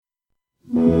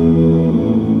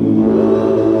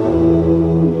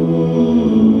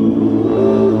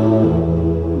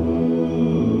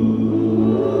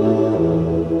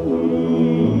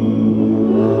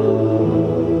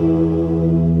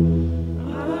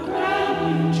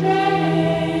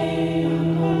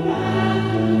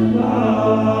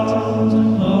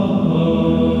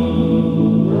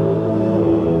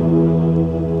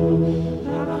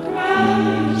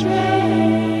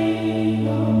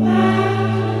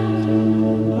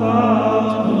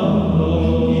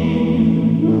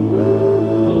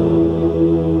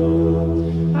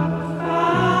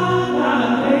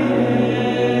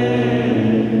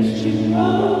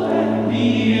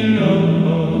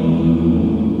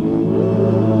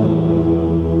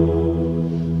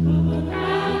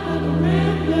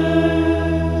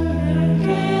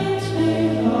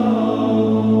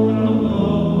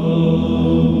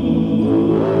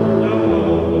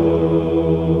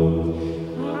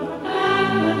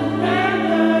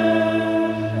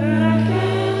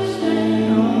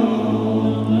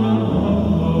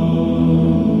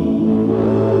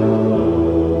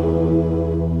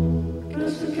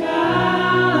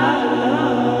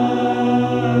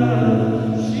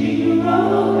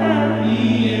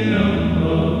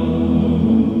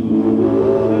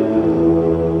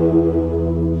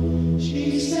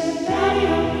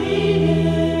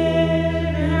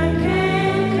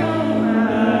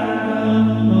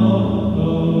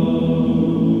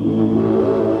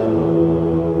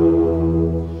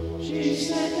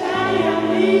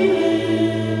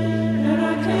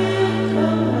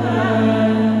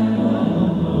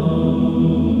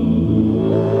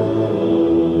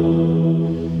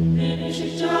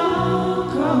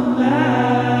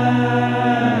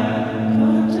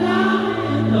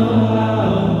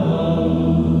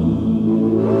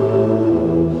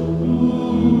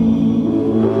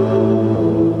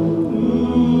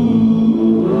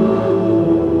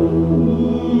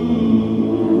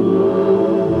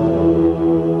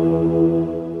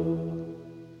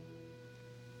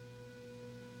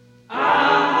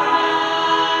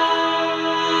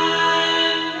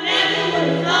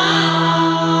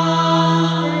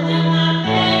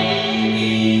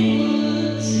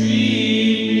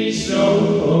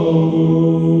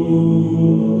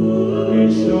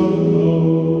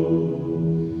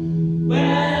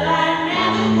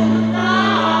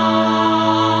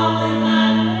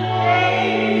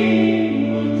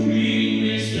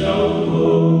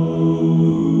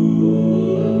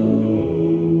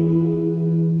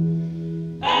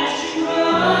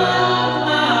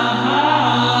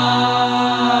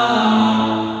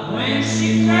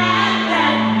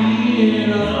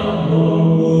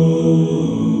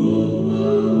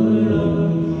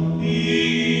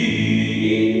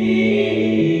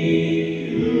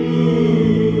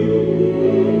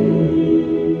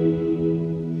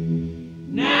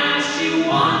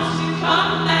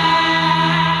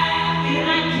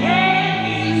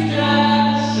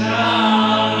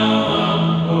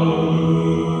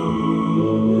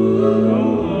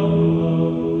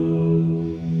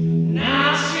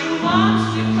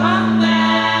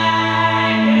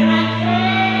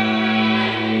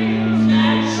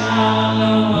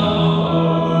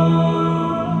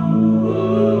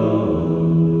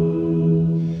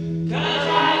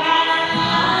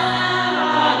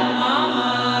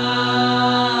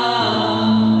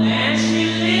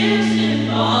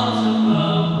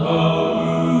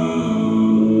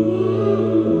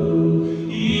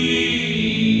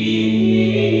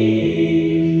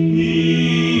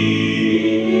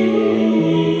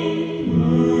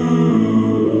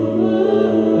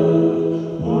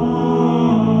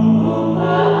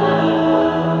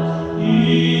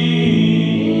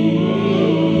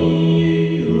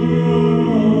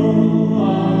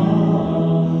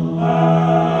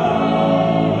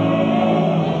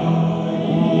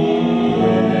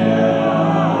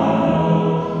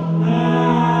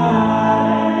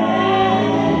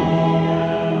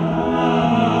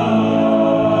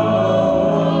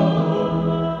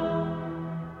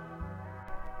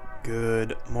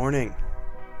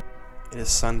It is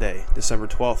Sunday, December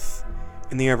 12th.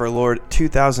 In the year of our Lord,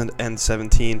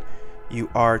 2017, you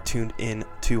are tuned in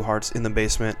to Hearts in the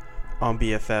Basement on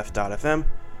BFF.fm.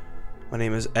 My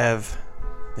name is Ev.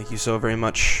 Thank you so very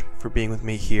much for being with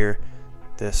me here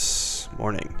this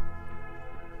morning.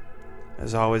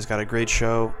 As always, got a great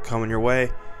show coming your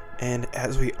way. And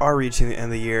as we are reaching the end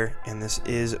of the year, and this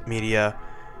is media,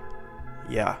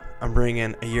 I'm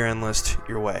bringing a year-end list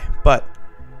your way. But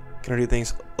gonna do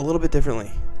things a little bit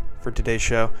differently for today's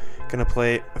show. Gonna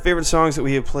play my favorite songs that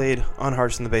we have played on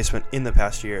Hearts in the Basement in the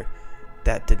past year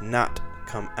that did not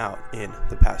come out in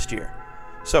the past year.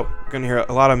 So we're gonna hear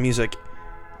a lot of music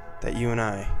that you and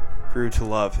I grew to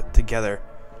love together,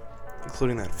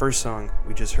 including that first song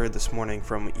we just heard this morning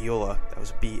from Yola. That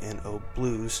was B&O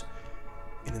Blues.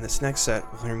 And in this next set,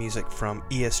 we'll hear music from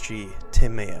ESG,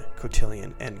 Tim Maya,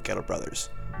 Cotillion, and Ghetto Brothers.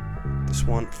 This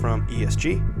one from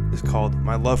ESG is called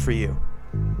My Love For You.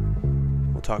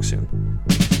 We'll talk soon.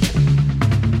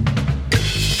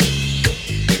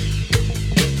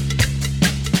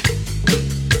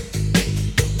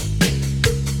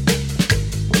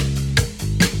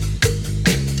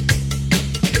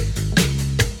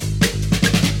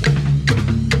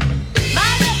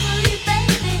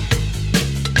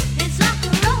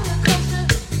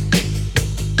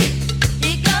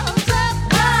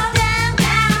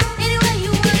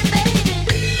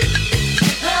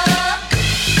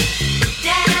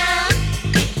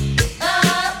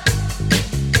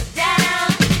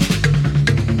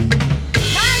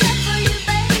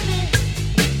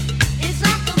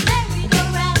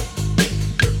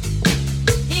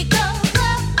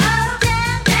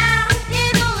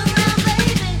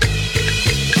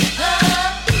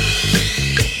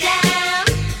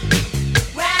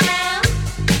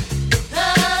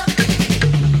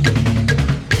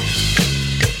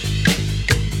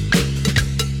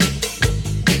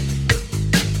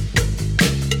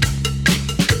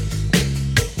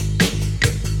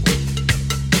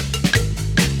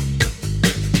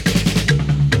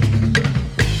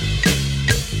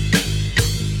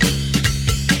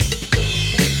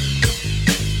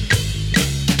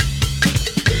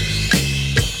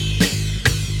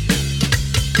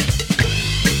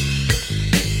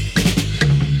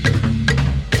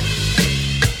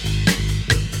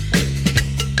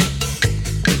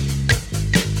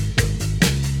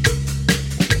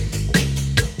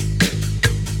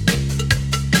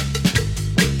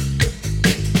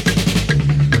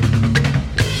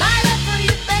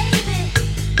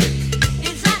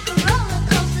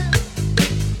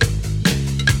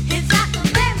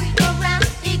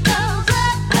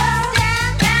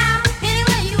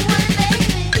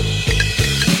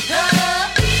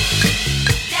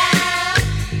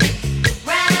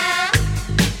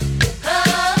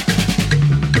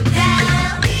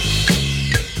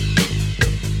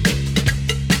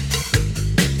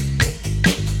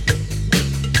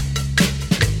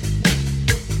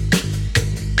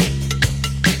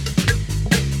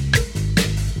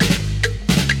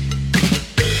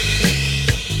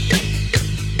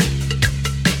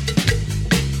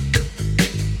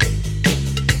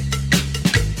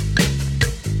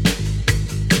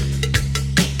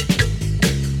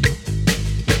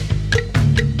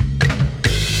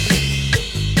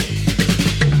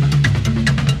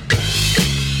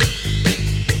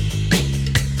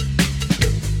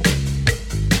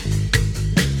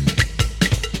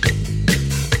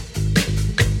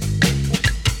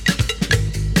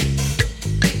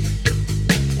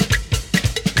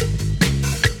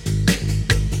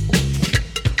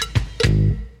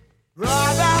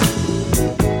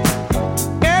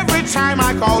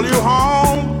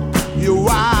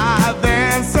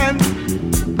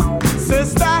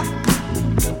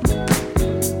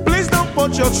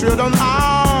 Children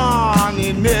on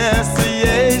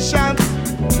initiation,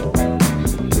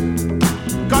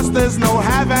 'cause there's no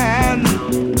heaven,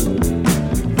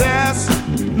 there's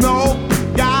no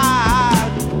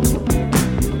God,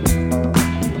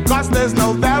 'cause there's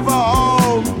no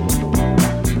devil,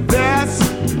 there's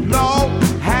no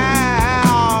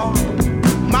hell.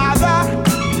 Mother,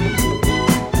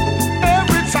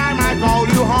 every time I call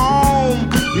you home,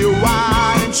 you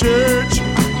are in church.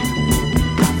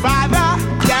 Father,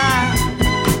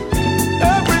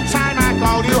 every time I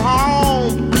call you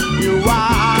home, you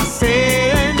are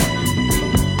saying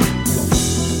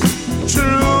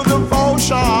true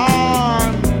devotion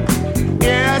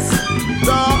is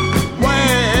the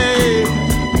way.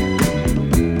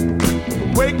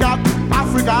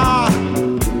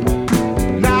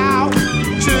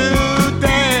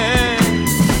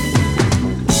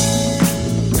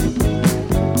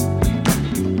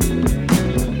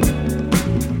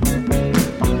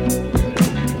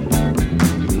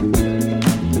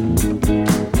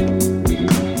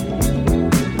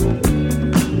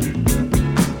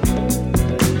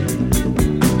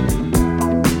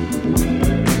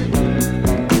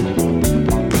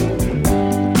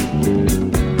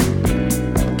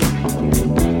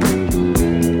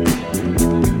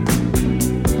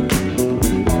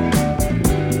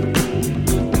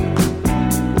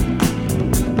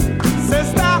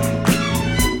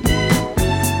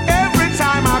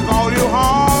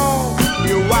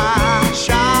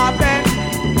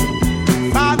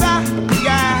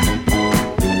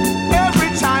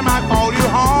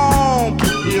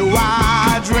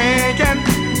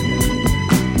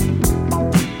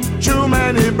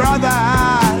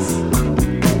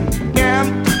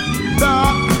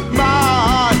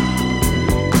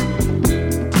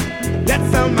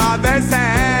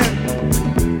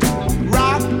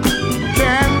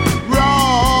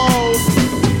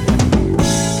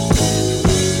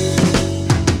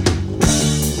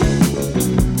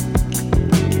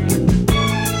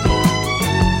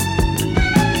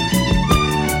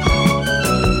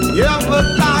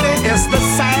 Everybody is the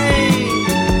same.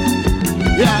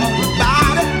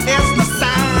 Everybody is the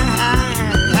same.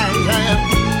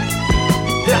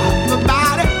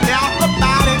 Everybody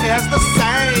is the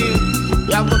same.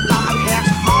 Everybody has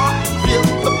heart, feel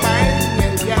the pain.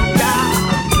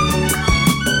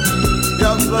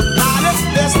 Everybody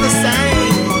is the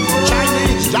same.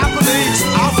 Chinese, Japanese,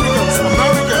 Africans,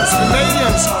 Americans,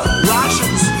 Canadians,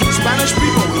 Russians, Spanish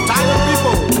people, Italian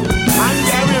people,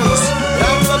 Hungarians.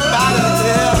 Everybody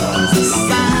is the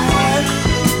same.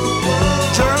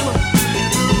 German.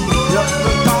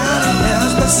 Everybody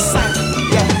is the same.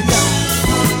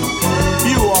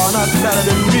 You are not better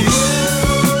than me,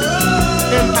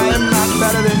 and I am not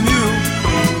better than you.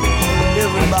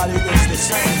 Everybody is the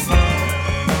same.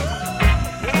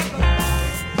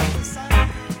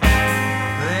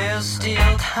 There's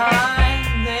still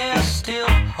time, there's still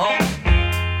hope.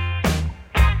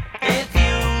 If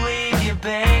you leave your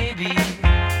baby,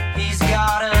 he's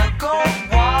gotta go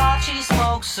watch, he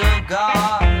smokes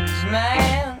cigars,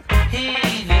 man. He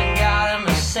even got a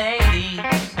Mercedes.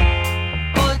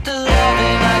 But the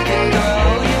loving I can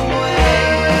throw your way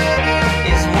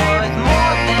is worth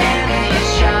more than these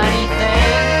shiny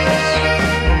things.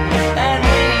 And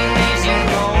when he leaves you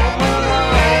home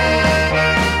alone,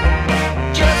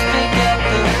 just pick up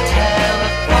the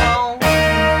telephone,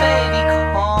 baby,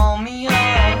 call me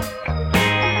up.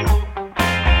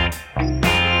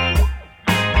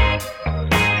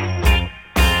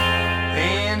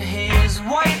 In his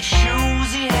white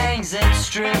shoes he hangs at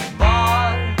strip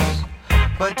bars,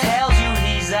 but tells you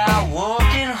he's out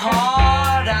working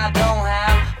hard. I don't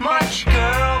have much,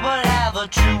 girl, but have a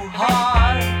true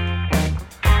heart,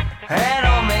 and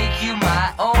I'll make you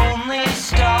my only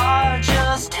star.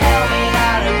 Just tell me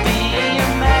how to be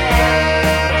your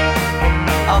man.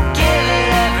 I'll give it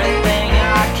everything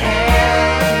I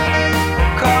can.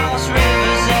 Cross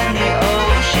rivers in the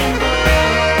ocean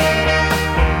blue.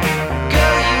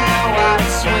 Girl, you know I'd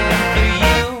swim for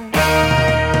you.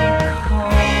 Call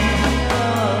me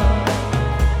up.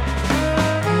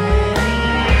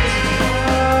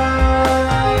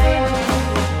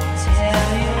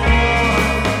 Tell you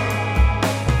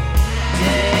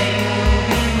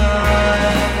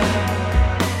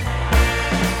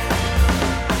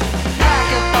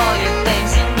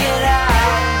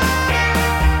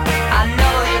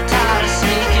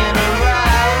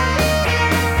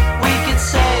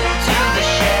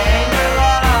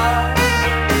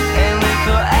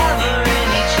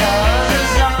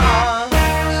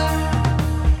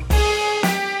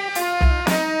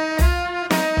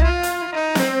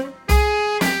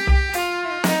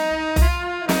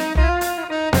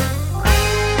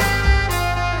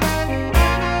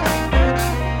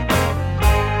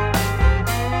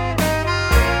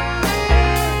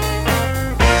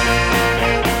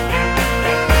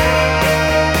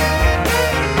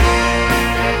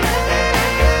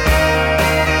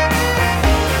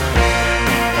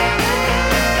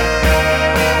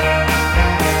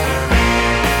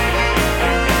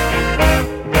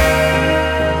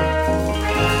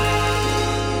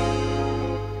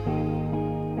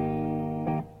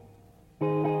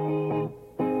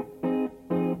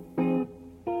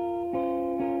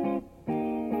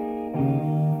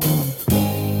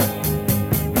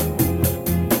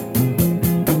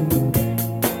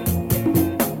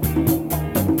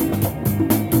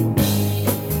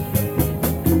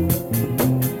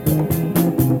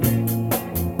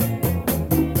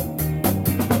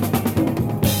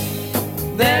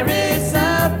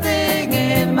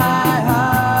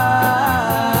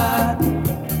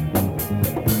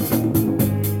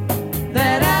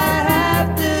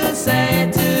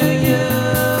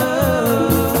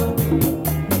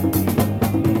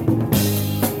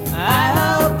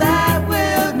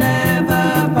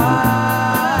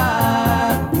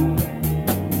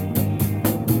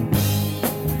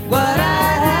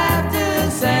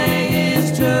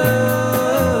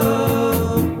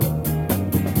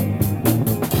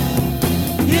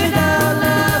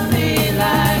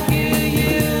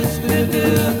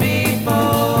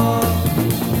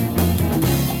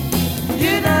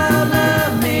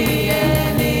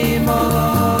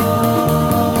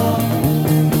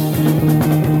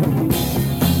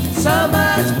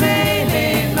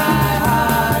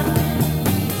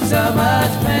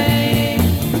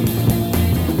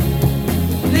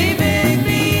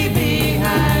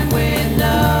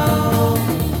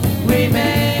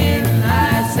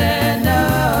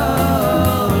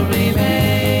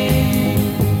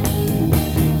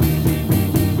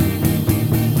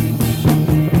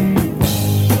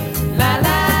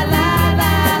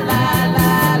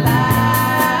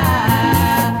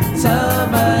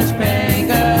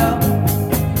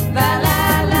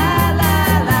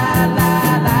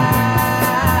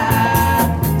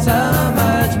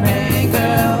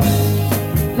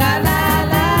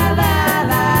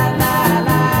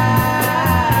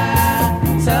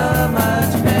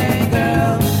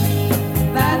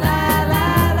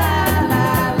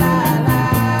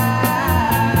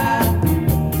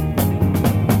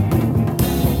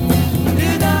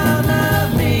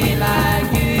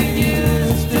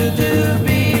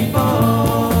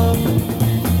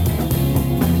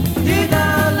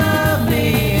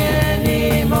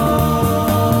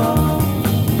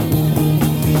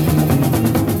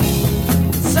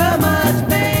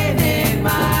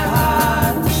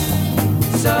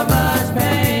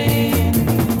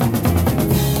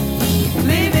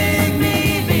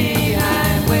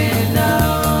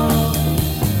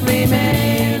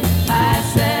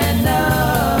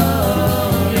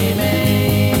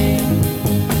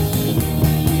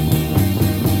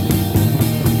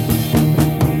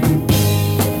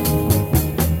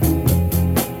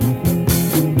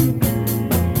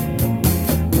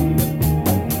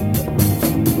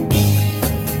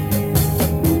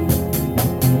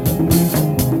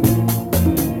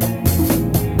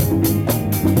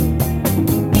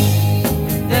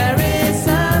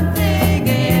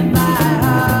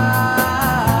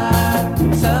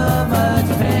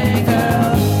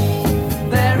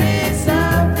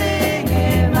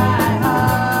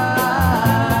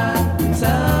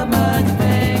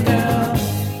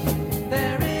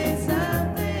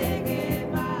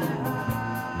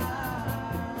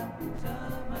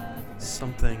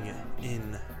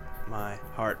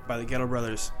by the Ghetto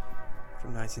Brothers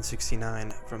from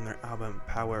 1969 from their album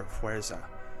Power Fuerza.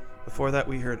 Before that,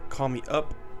 we heard Call Me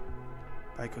Up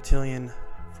by Cotillion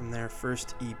from their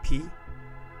first EP,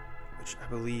 which I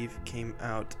believe came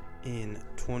out in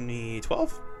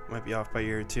 2012. Might be off by a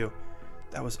year or two.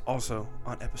 That was also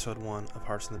on episode 1 of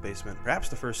Hearts in the Basement, perhaps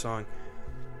the first song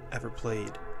ever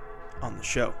played on the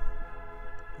show.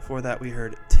 Before that, we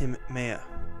heard Tim Maya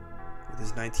with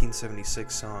his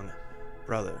 1976 song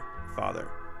Brother, Father,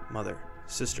 Mother,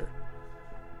 Sister.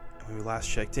 And when we last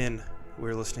checked in, we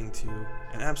were listening to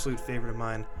an absolute favorite of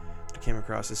mine that I came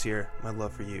across this year, My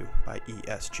Love for You by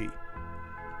ESG.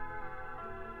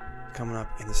 Coming up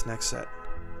in this next set,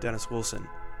 Dennis Wilson,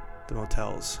 The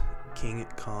Motels, King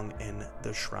Kong and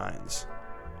the Shrines.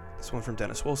 This one from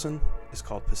Dennis Wilson is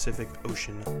called Pacific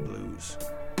Ocean Blues.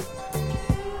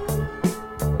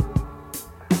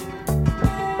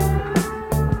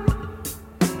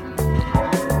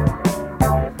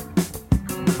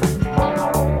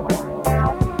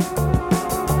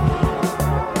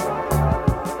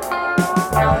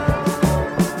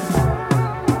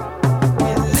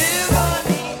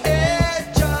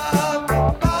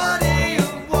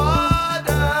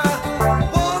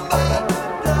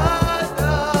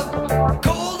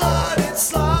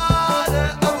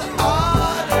 Slaughter of the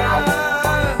order.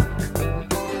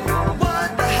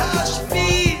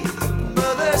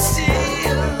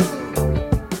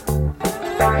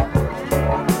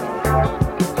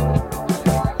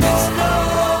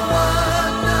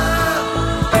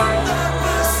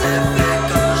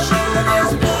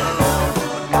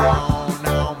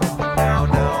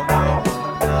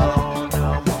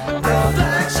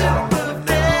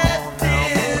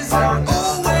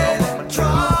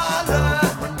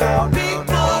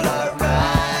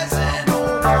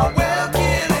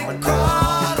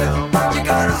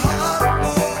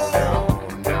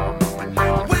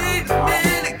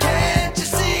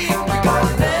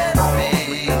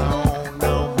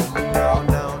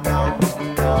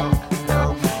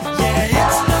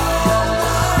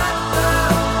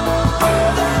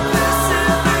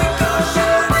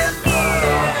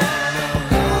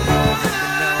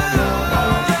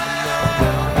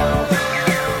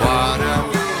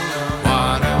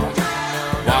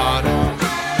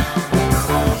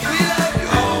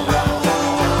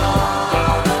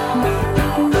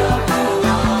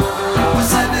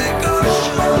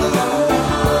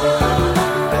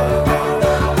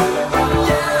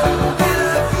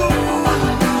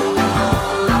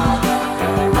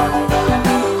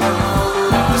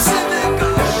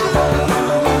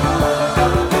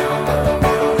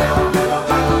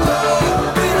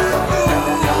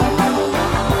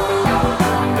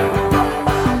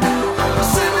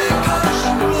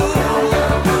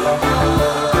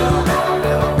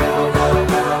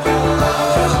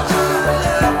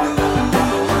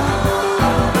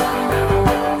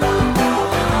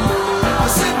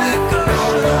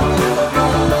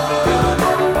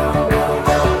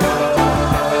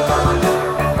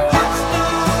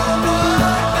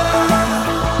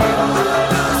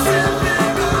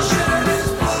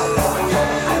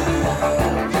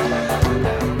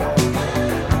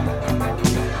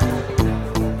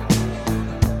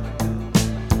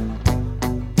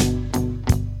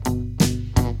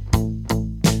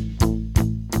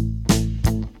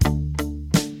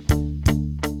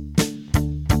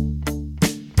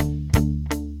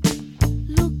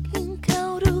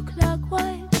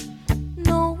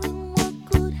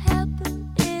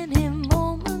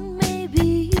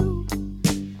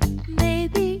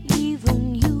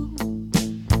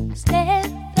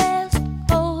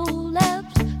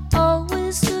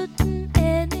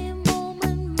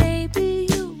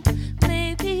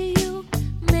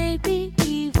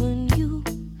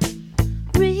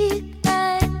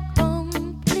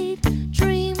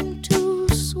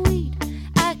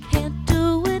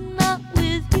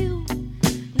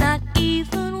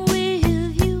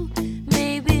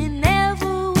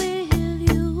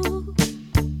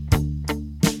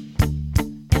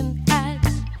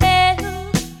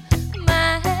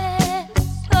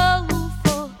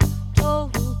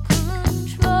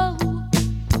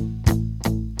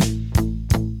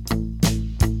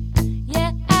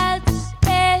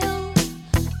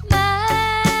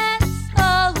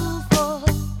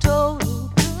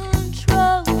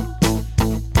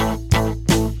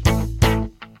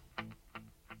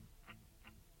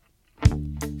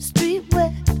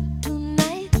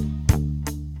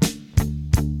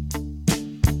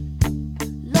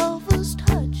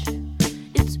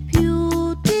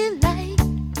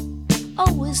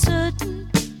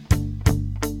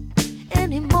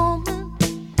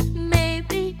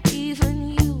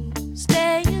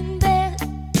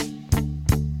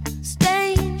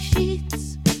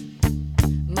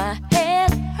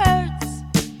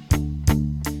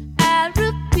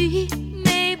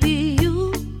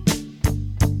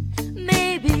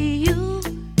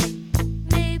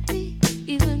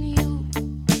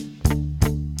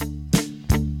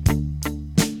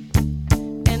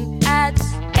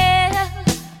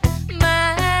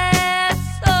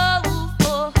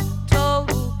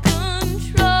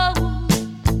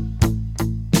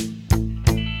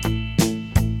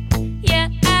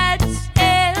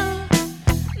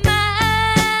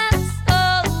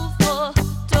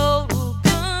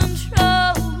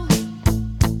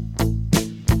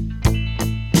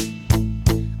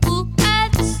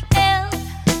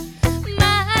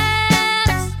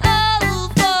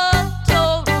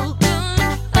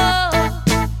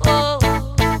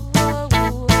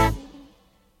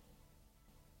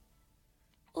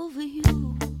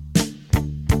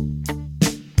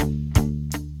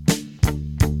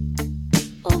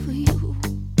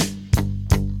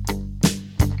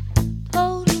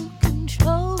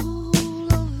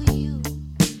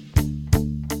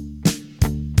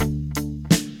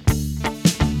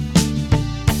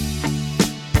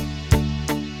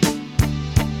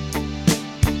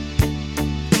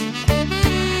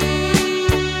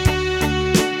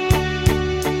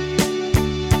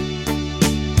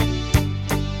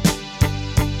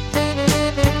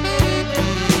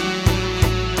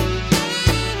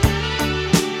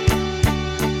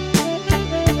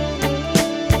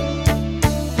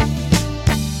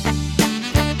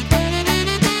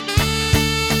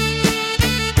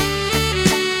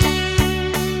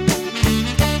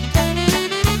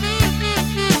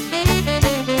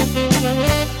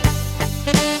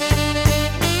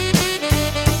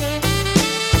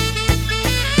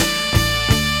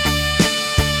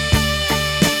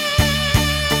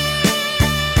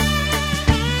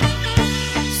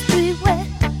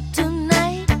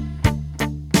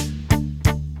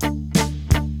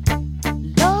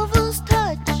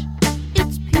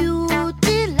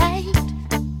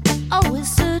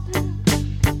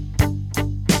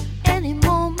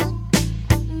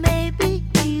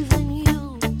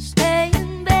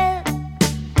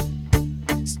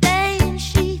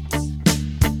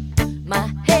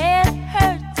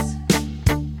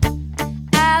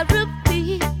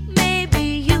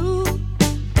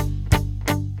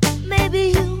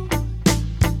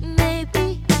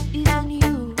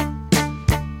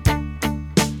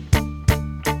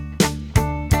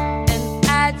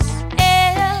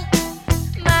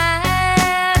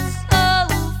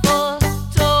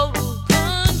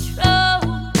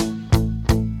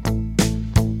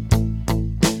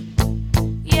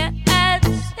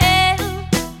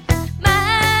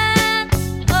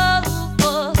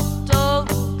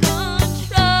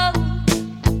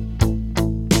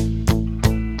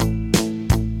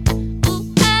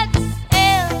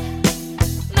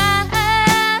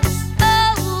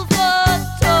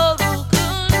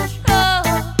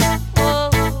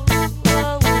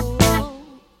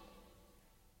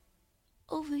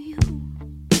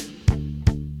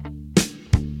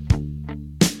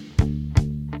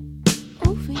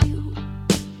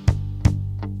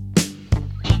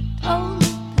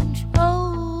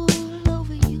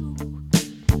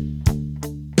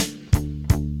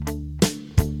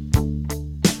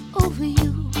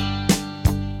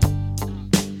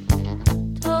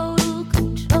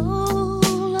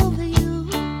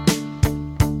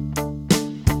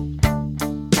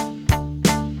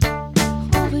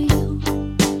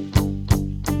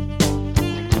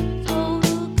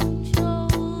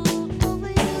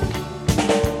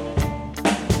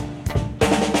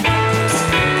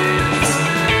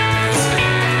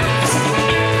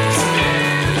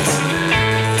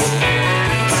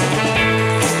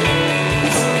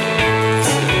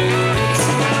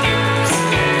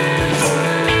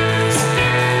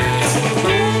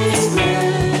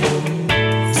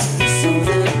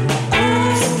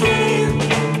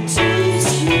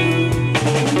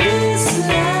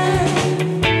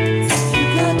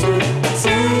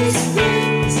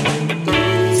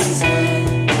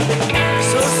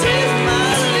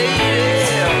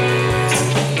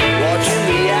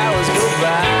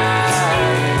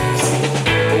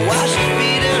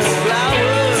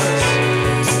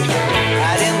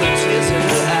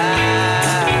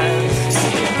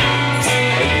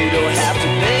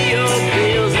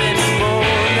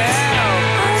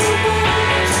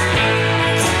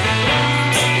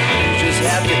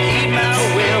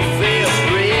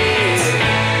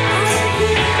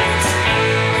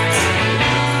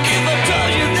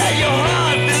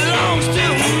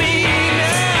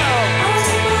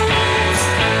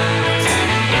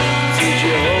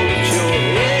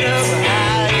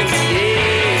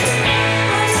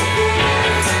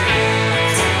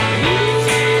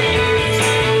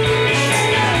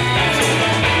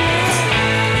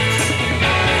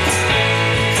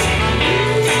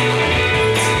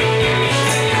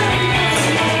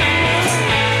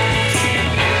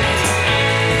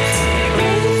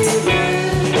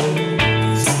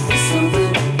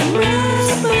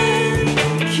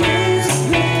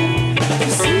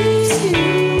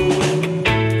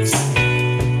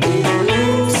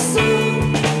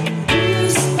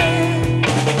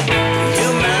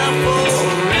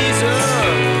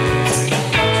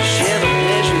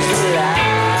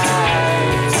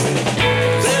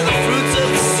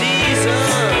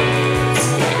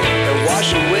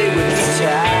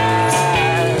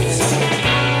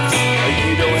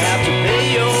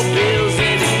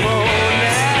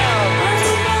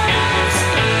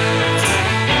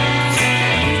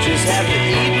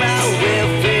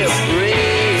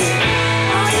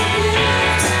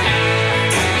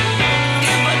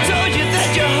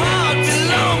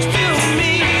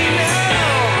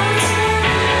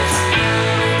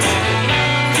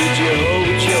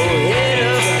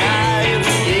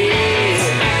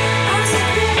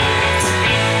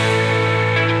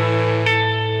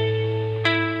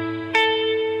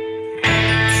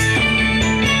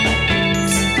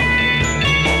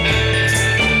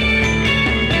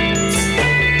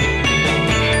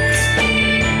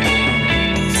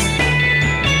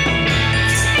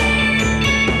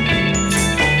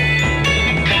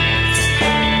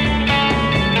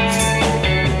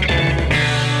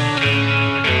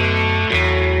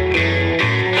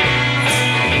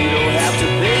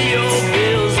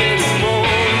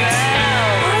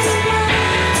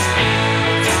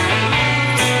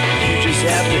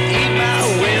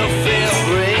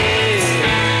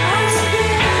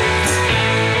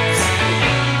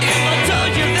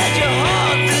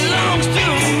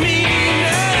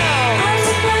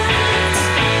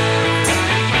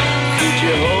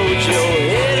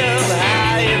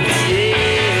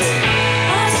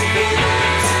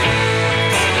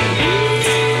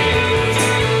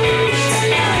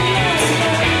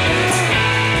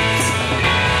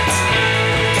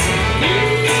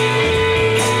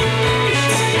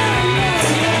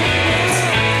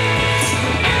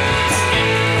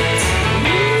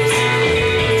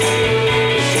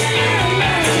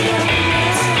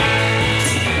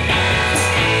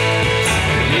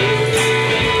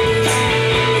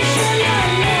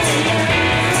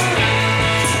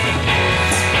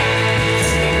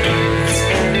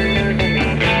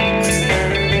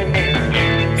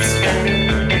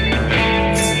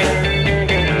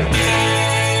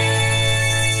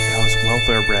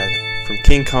 Thoroughbred from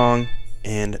King Kong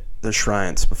and the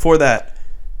Shrines. Before that,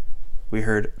 we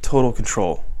heard Total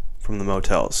Control from the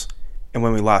Motels. And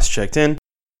when we last checked in,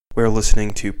 we were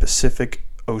listening to Pacific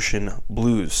Ocean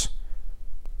Blues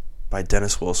by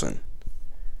Dennis Wilson,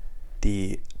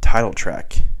 the title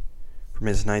track from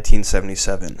his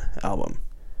 1977 album.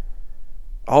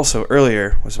 Also,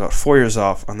 earlier was about 4 years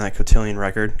off on that Cotillion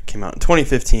record, came out in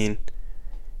 2015,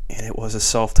 and it was a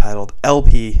self-titled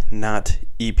LP, not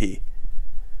EP.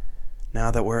 Now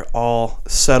that we're all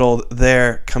settled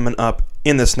there, coming up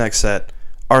in this next set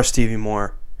are Stevie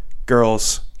Moore,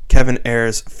 Girls, Kevin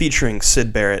Ayers featuring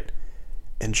Syd Barrett,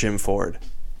 and Jim Ford.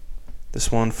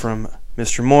 This one from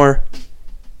Mr. Moore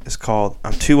is called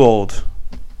I'm Too Old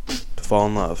to Fall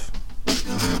in Love.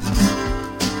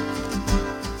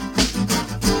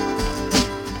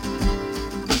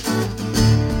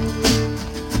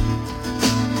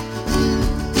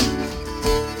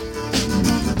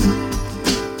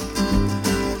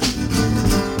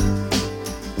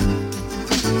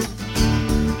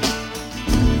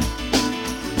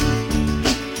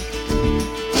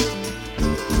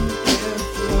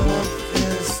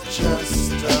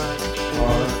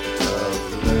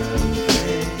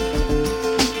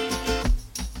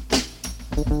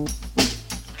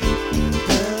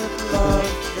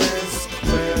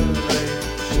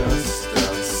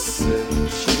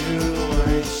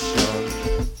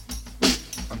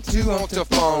 To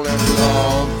fall in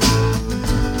love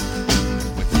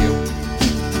with you.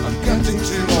 I'm getting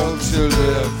too old to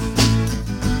live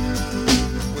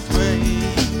with me.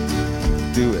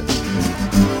 Do it.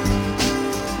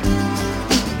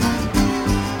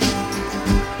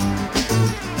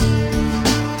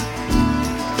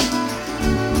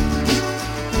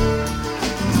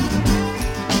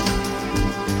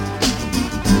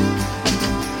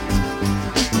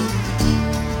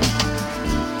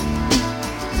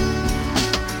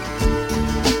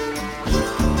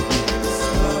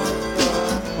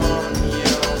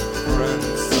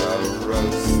 Friends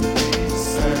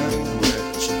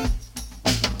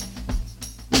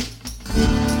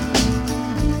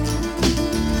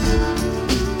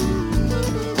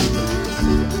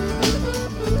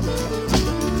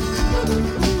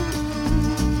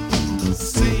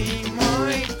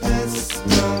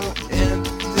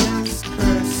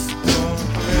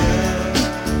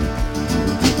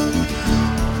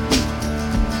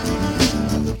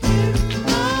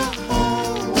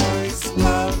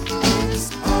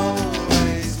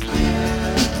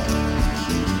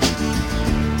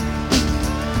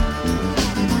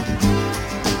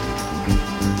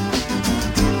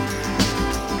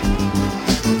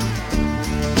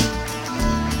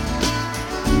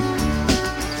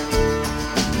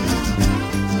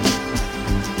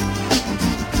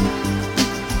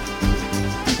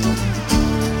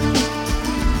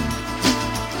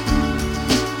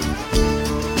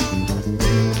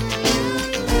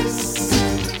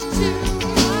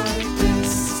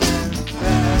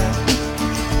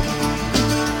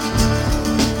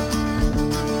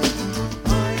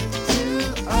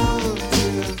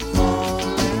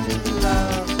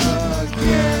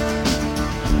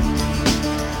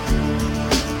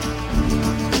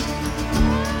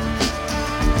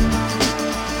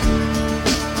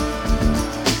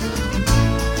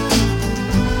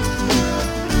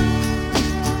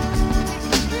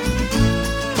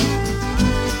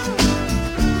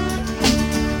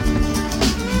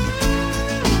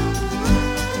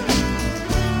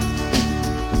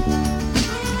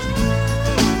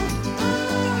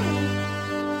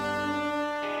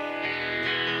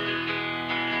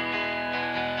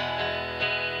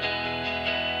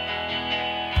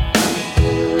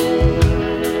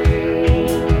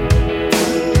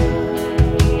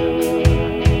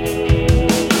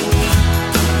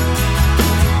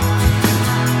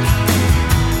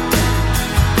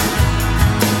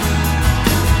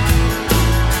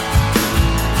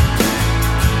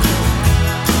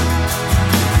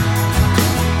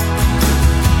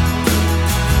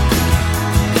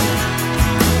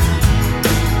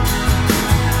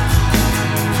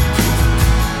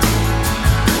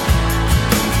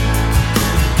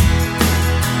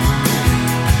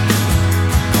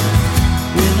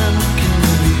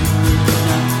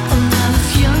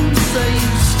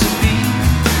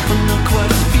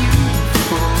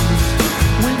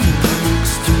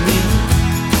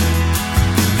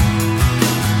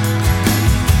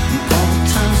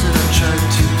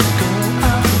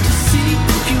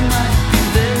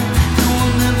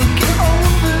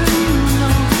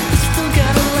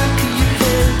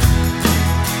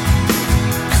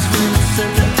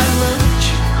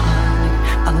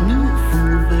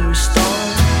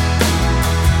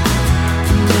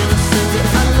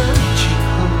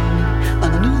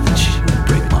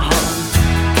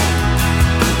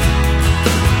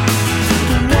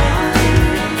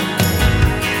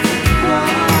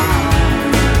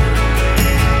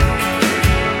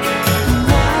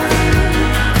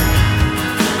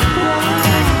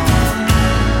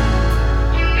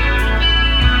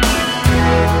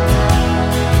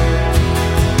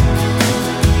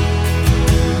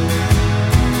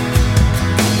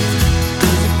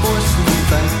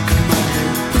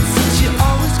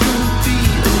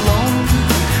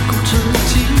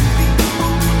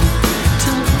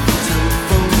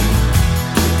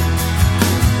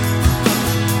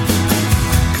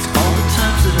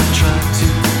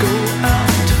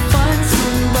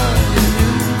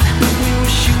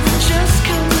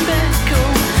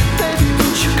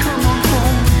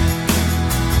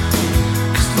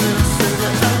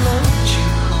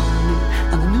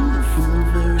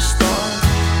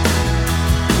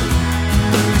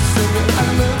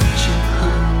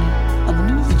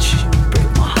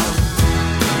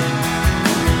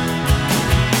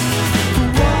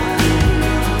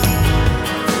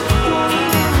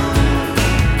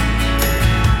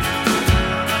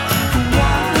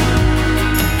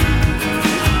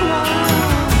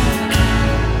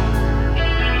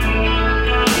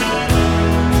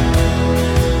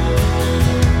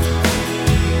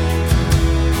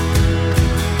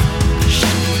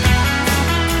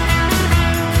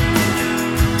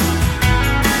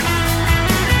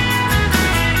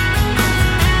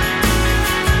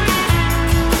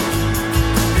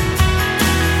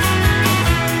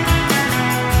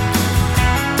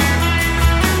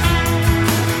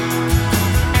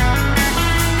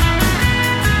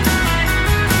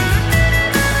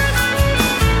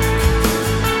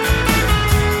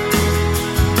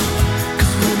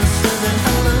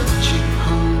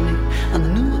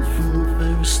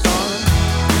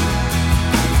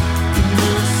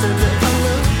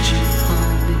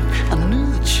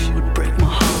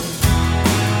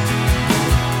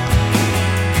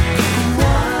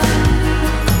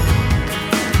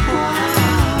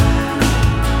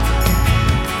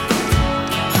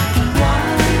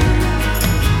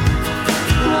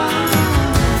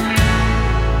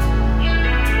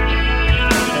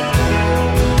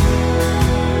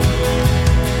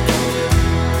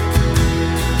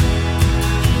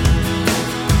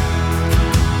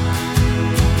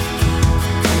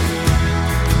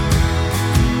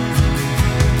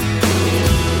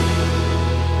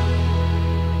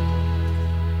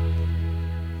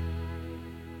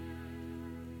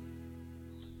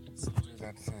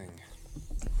Sing.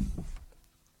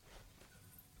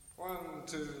 1,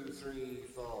 2, 3,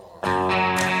 4.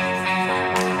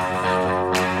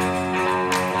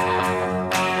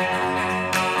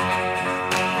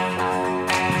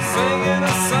 Singing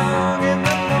a song in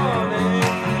the morning,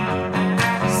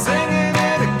 singing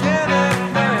it again at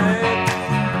night.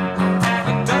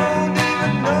 I don't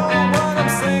even know what I'm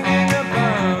singing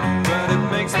about, but it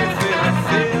makes me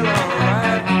feel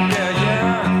alright. Yeah,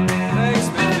 yeah, makes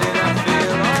me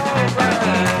feel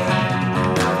alright.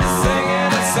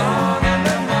 Singing a song in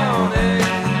the morning,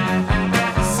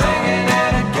 singing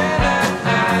it again at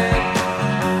night.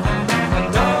 I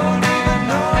don't even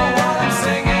know what I'm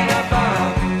singing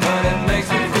about, but it makes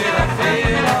me feel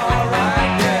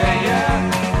alright. Yeah, yeah,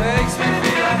 makes me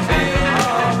feel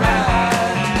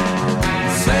alright.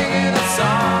 Singing a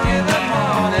song in the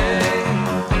morning,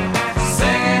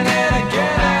 singing it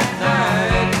again at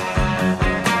night.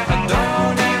 I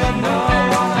don't even know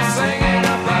what I'm singing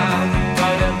about,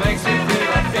 but it makes me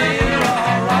feel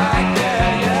alright. Yeah,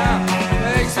 yeah,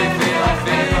 makes me feel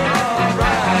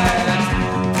alright.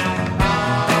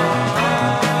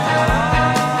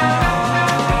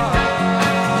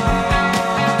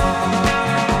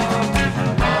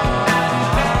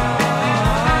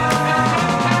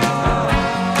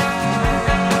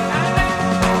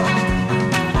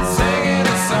 Singing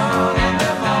a song in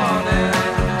the morning,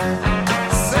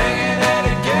 singing it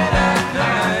again at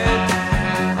night.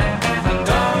 I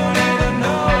don't even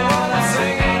know what I'm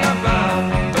singing about,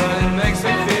 but it makes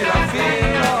me feel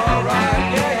alright.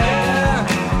 Yeah, yeah,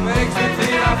 makes me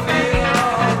feel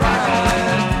alright.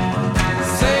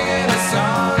 Singing a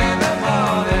song in the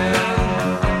morning,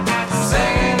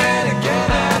 singing it again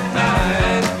at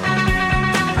night.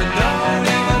 I don't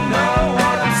even know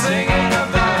what I'm singing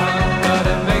about, but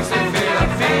it makes me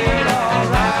feel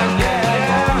alright. Yeah,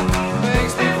 yeah,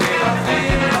 makes me feel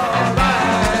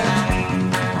alright.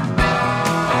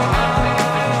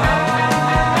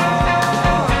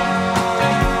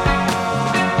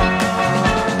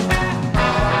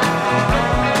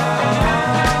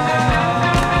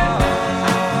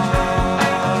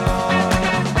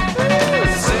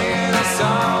 Singing a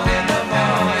song in the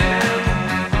morning,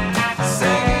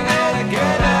 singing it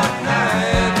again at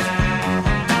night.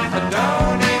 I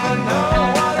don't even know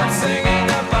what I'm singing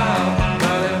about,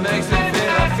 but it makes me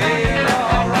feel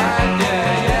alright.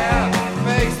 Yeah, yeah,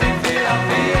 makes me feel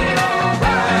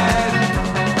alright.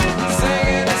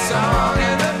 Singing a song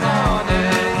in the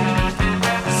morning,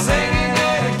 singing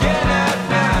it again at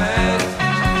night.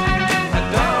 I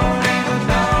don't even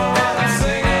know what I'm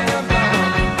singing about,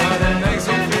 but it makes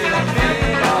me feel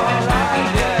alright.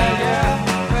 Yeah, yeah,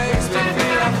 makes me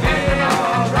feel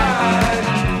alright.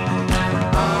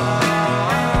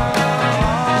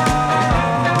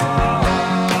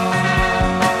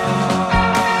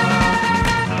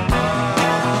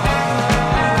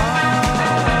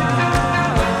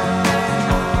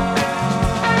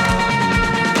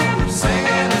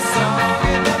 Singing a song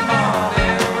in the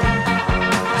morning,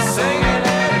 singing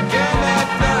it again at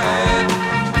night.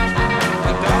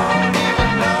 I don't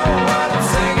even know what I'm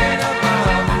singing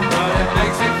about, but it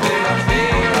makes me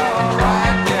feel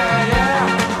alright. Yeah, yeah,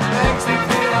 makes me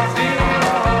feel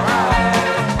alright.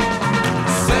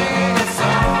 Singing a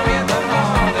song in the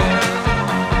morning,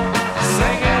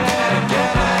 singing it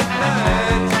again at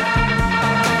night.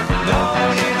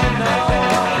 Don't even know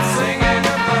what I'm singing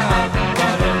about,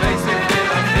 but it makes me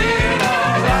feel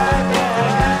alright.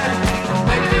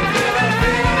 Makes me feel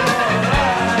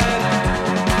alright.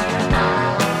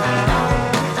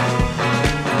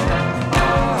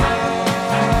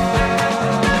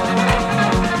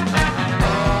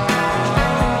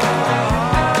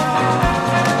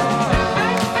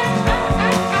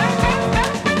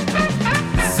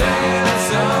 Singing a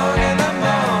song in the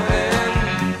morning,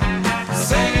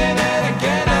 singing it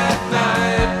again at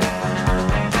night.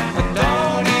 I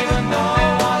don't even know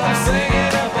what I'm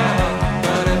singing about,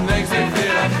 but it makes me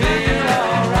feel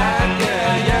alright.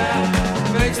 Yeah, yeah,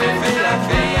 makes me feel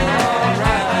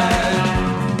alright.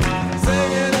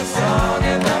 Singing a song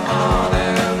in the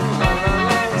morning,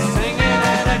 singing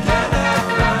it again at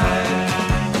night.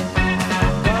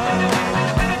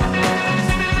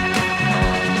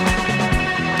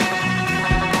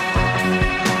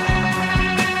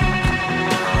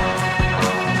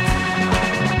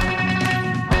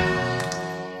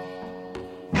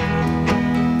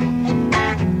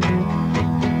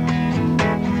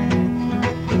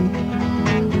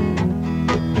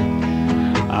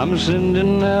 I'm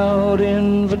sending out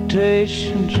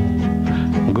invitations.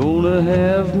 Gonna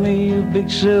have me a big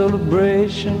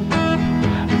celebration.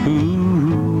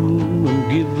 Ooh, I'm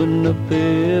giving up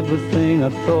everything I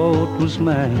thought was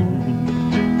mine.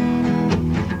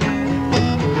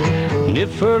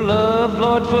 If her love,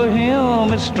 Lord, for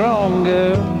him is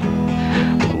stronger,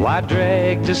 why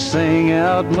drag this thing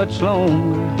out much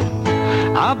longer?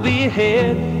 I'll be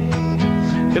ahead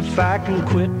if I can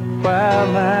quit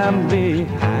while I'm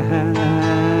behind.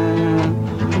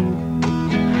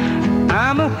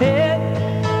 I'm ahead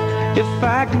if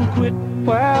I can quit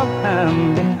while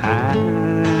I'm behind.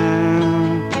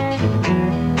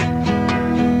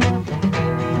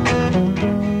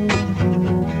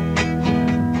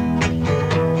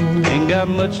 Ain't got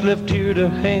much left here to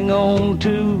hang on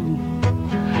to.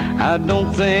 I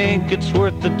don't think it's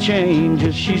worth the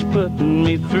changes she's putting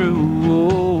me through.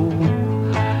 Oh,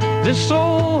 this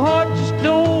old heart just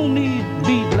don't need to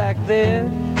beat like that.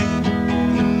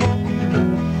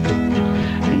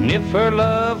 And if her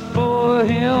love for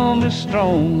him is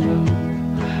stronger,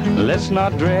 let's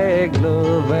not drag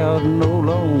love out no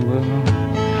longer.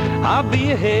 I'll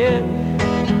be ahead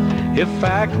if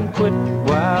I can quit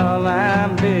while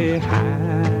I'm behind.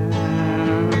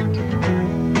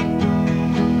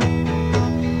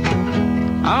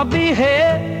 I'll be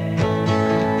ahead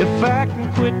if I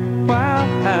can quit while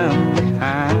I'm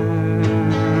behind.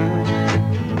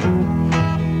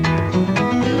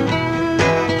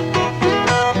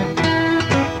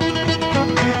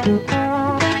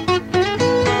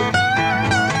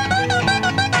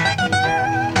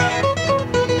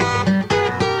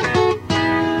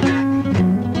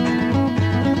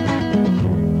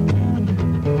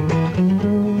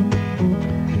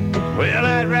 Well,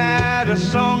 I'd write a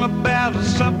song about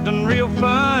something real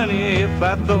funny if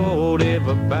I thought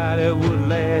everybody would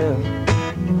laugh.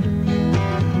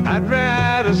 I'd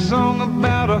write a song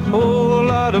about a whole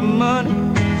lot of money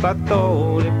if I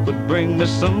thought it would bring me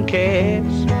some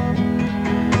cash.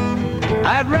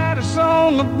 I'd write a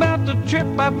song about the trip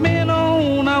I've been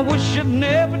on. I wish I'd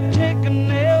never taken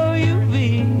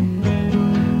LUV.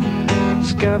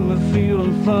 It's got me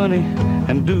feeling funny,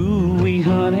 and do we,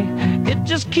 honey? It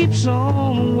just keeps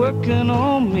on working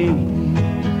on me.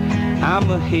 I'm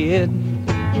ahead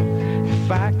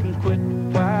if I can quit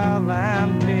while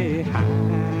I'm behind.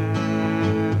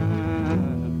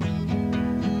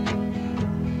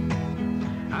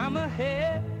 I'm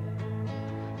ahead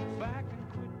if I can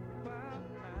quit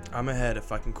while I'm Ahead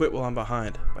If I Can Quit While I'm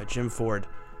Behind by Jim Ford.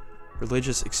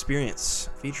 Religious Experience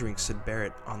featuring Syd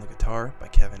Barrett on the guitar by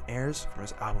Kevin Ayers from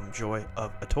his album Joy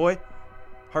of a Toy.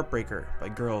 Heartbreaker by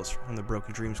Girls from the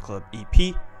Broken Dreams Club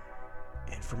EP.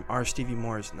 And from R. Stevie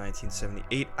Moore's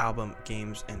 1978 album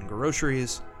Games and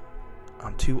Groceries,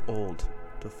 I'm Too Old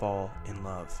to Fall in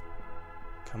Love.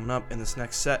 Coming up in this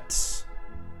next set,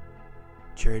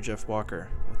 Jerry Jeff Walker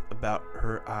with About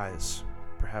Her Eyes,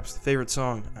 perhaps the favorite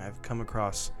song I've come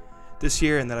across this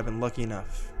year and that I've been lucky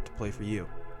enough to play for you,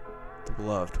 the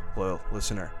beloved loyal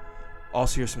listener.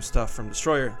 Also hear some stuff from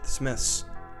Destroyer, The Smiths,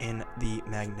 in the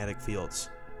Magnetic Fields.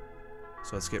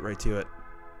 So let's get right to it.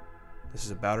 This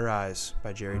is About Her Eyes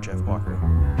by Jerry Jeff Walker.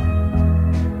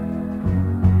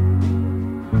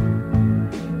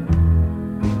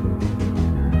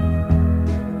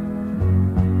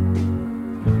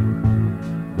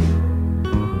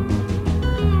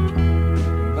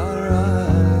 About her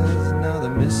eyes, now the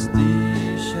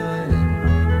misty shining.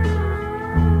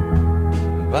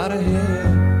 About her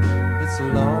hair, it's so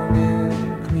long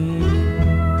and clean.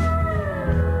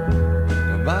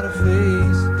 About her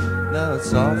face, now it's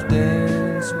soft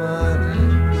and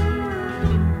smiling.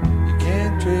 You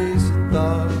can't trace her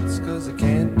thoughts 'cause it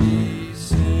can't be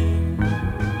seen.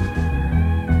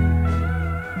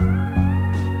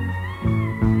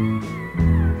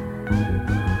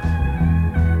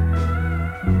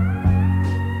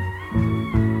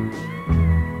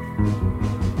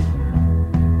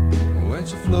 When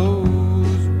she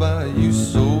flows by you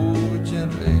so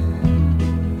gently,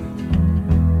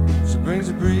 she brings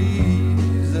a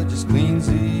breeze that just cleans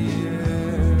the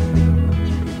air.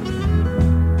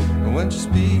 And when she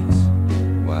speaks,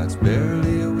 why it's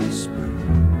barely a whisper.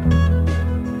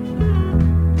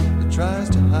 It tries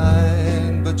to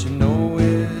hide, but you know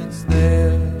it's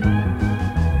there.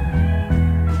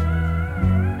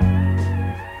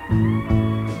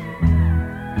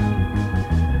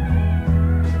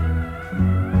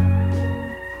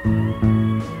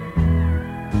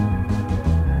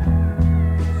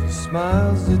 She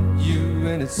smiles at you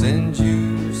and it sends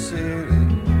you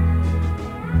sailing.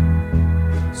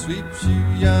 Sweeps you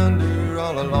yonder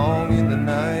all along in the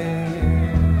night.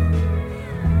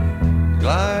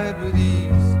 Glide with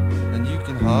ease and you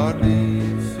can hardly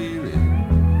feel it,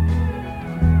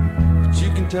 but you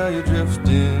can tell you're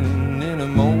drifting in a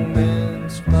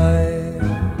moment's flight.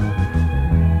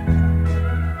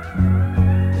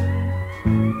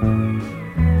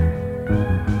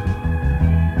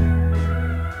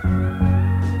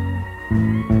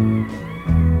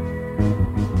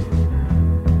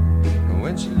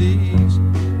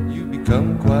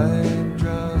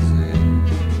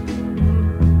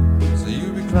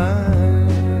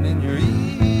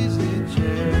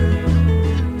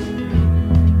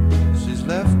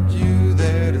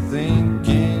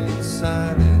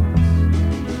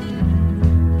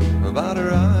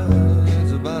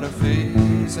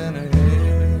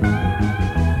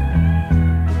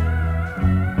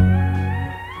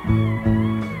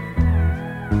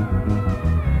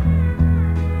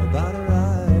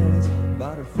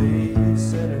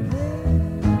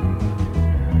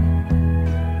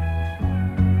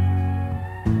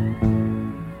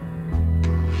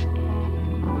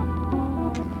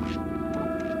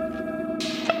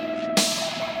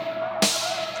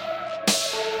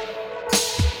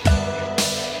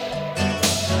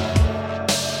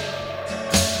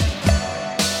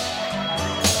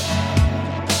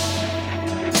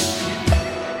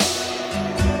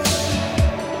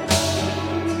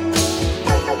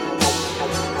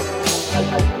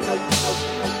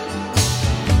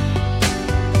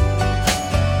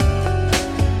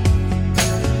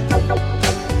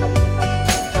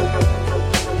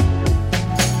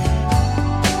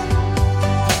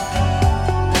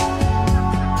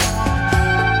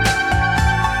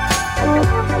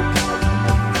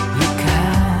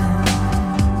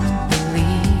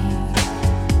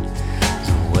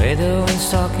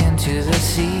 into the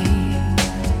sea.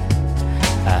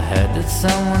 I heard that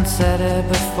someone said it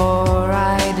before.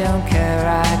 I don't care,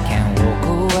 I can walk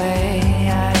away.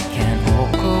 I can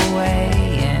walk away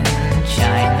in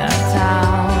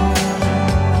Chinatown.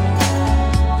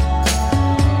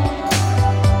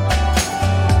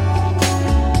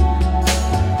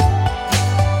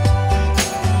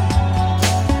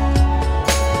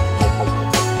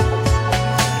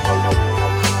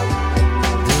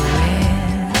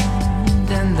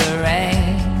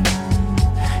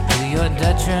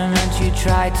 You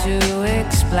try to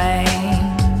explain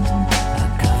a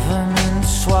government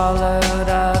swallowed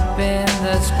up in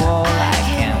the squall. I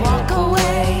can't walk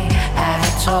away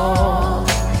at all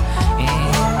in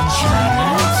Chinatown.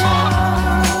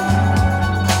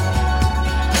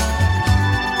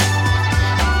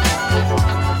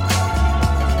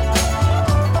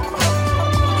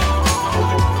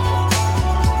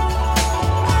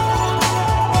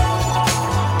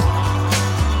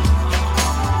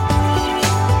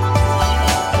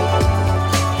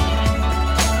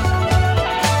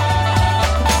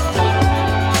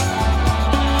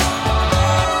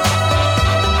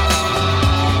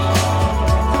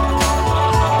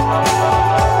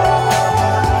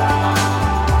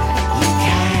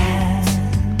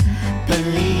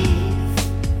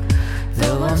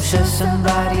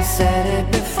 Somebody said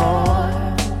it before.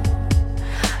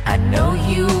 I know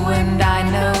you and I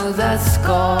know the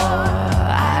score.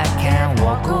 I can't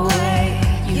walk away,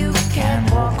 you can't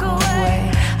walk away.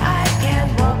 I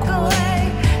can't walk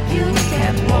away, you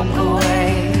can't walk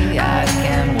away. I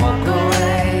can't walk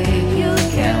away, you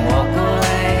can't walk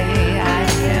away. I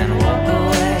can't walk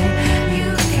away,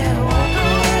 you can't walk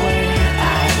away.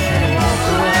 I can't walk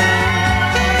away.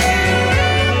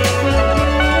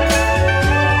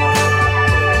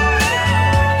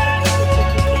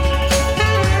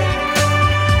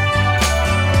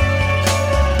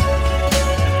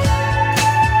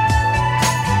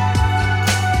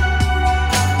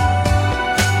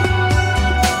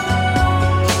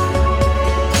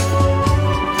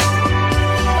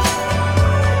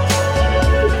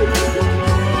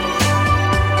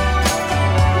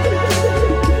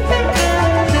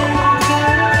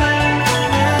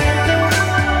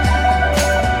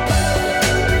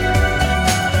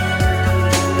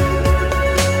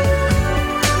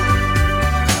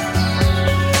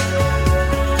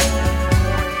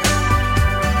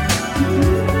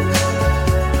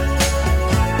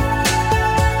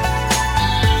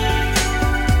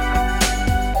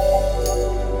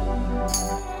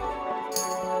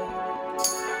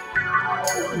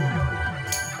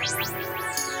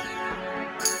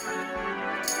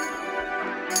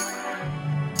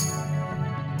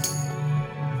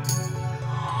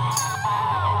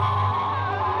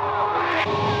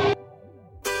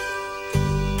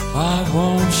 I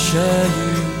won't share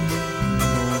you.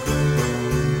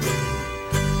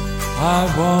 I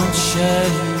won't share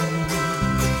you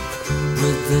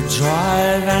with the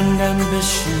drive and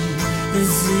ambition, the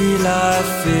zeal I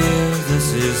feel. This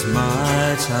is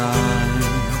my time.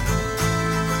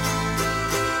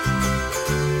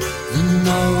 The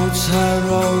notes I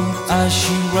wrote as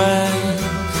she ran,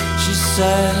 she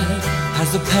said, has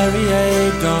the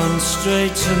Perrier gone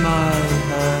straight to my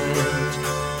head?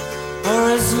 Or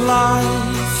is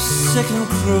life sick and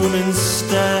cruel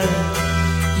instead?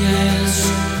 Yes,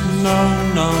 no,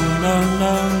 no, no,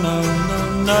 no, no,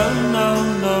 no, no, no,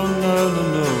 no, no,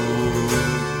 no.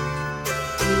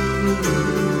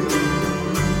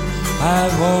 I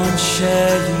won't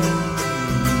share you,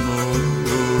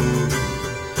 no.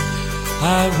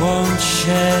 I won't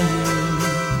share you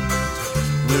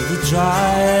with the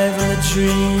drive and the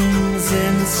dreams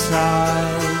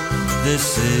inside. This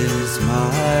is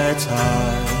my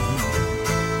time.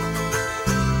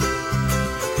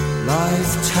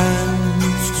 Life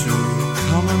tends to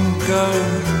come and go.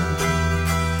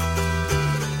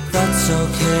 That's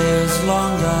okay as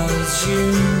long as you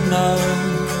know.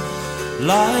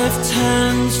 Life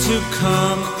tends to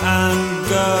come and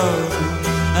go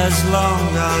as long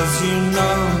as you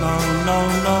know. No, no,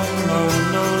 no, no,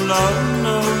 no, no,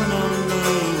 no, no, no.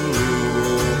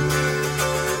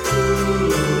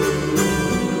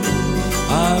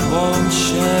 I won't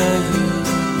share you.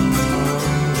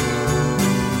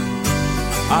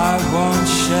 I won't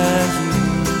share you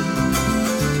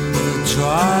with the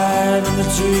drive and the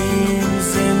dreams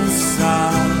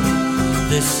inside.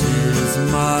 This is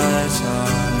my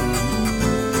time.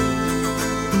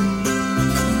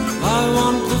 I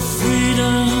want the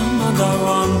freedom and I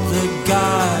want the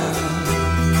guile.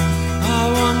 I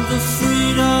want the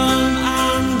freedom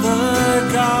and the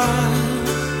guile.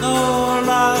 Oh,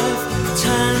 life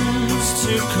tends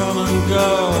to come and go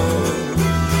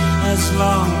as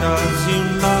long as you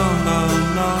know, no,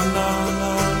 no, no, no,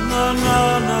 no, no,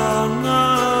 no, no.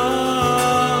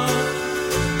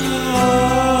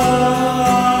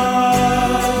 I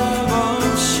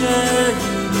won't share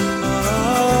you, I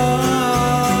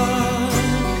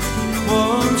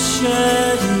won't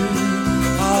share you.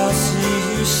 I'll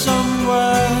see you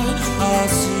somewhere, I'll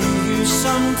see you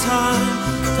sometime,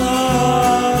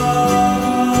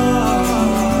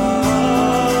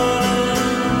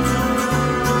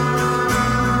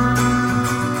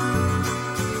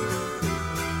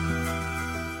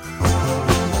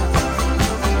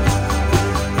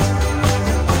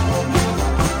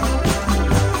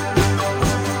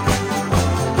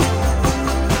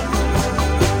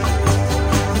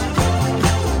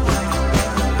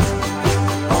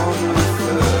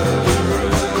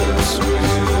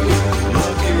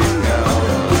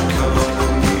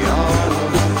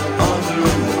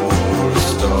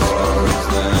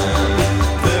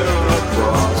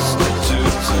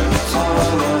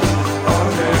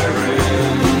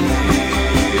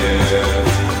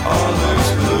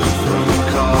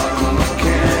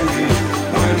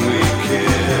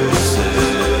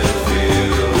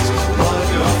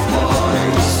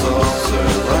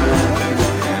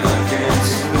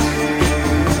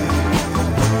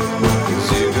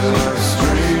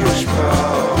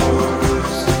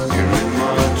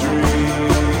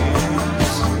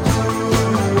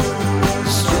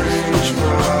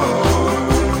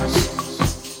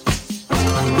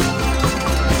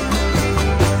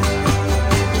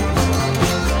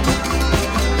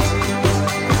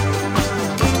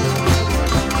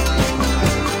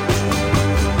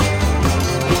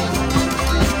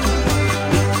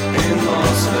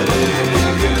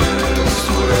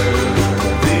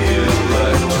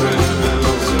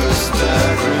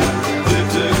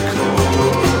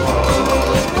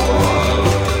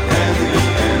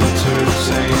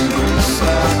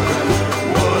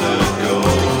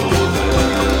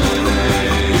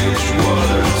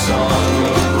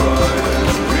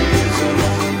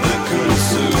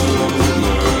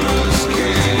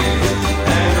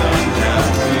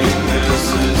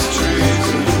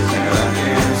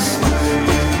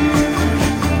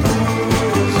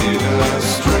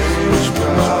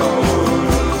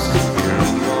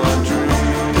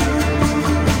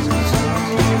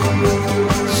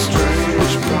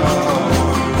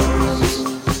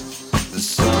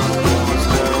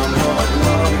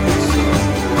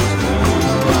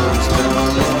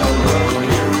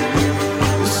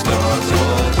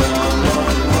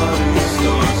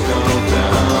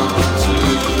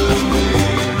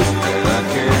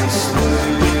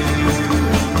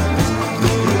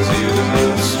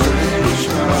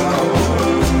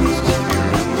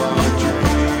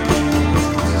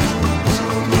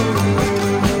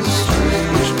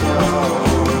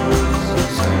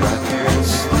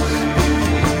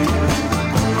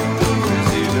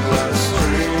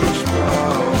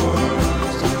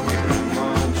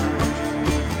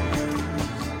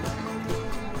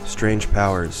 Strange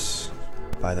Powers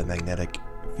by the Magnetic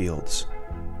Fields.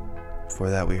 Before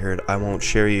that, we heard I Won't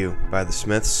Share You by the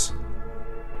Smiths,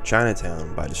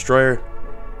 Chinatown by Destroyer,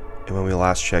 and when we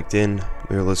last checked in,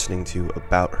 we were listening to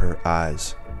About Her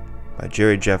Eyes by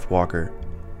Jerry Jeff Walker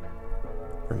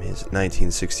from his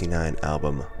 1969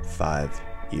 album 5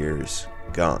 Years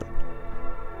Gone.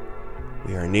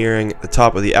 We are nearing the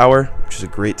top of the hour, which is a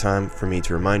great time for me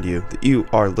to remind you that you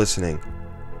are listening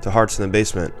to Hearts in the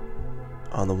Basement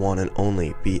on the one and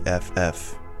only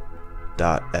BFF.FM.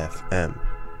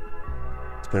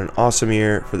 It's been an awesome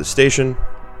year for the station.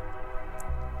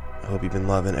 I hope you've been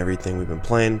loving everything we've been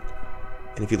playing.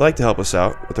 And if you'd like to help us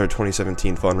out with our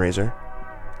 2017 fundraiser,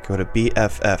 go to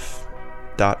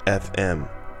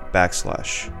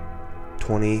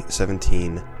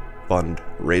BFF.FM/2017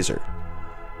 fundraiser.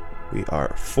 We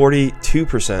are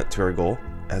 42% to our goal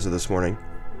as of this morning,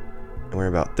 and we're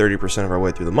about 30% of our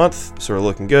way through the month, so we're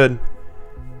looking good.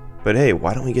 But hey,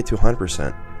 why don't we get to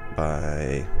 100%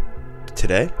 by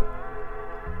today?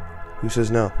 Who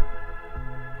says no?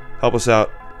 Help us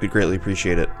out. We'd greatly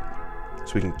appreciate it,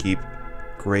 so we can keep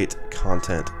great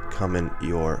content coming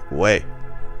your way,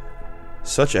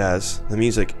 such as the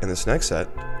music in this next set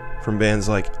from bands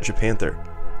like Japanther,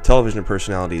 television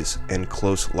personalities, and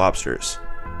Close Lobsters.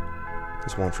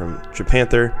 This one from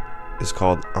Japanther is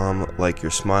called Like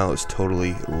Your Smile Is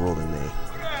Totally Ruling Me.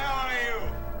 Who the hell are you?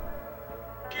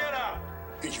 Get up!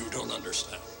 You don't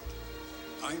understand.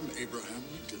 I'm Abraham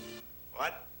Lincoln.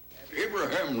 What?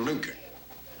 Abraham Lincoln.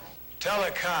 Tell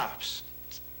the cops.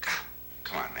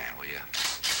 Come on, man, will you?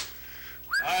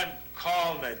 I'd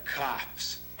call the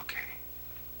cops. Okay.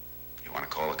 You want to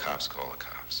call the cops? Call the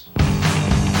cops.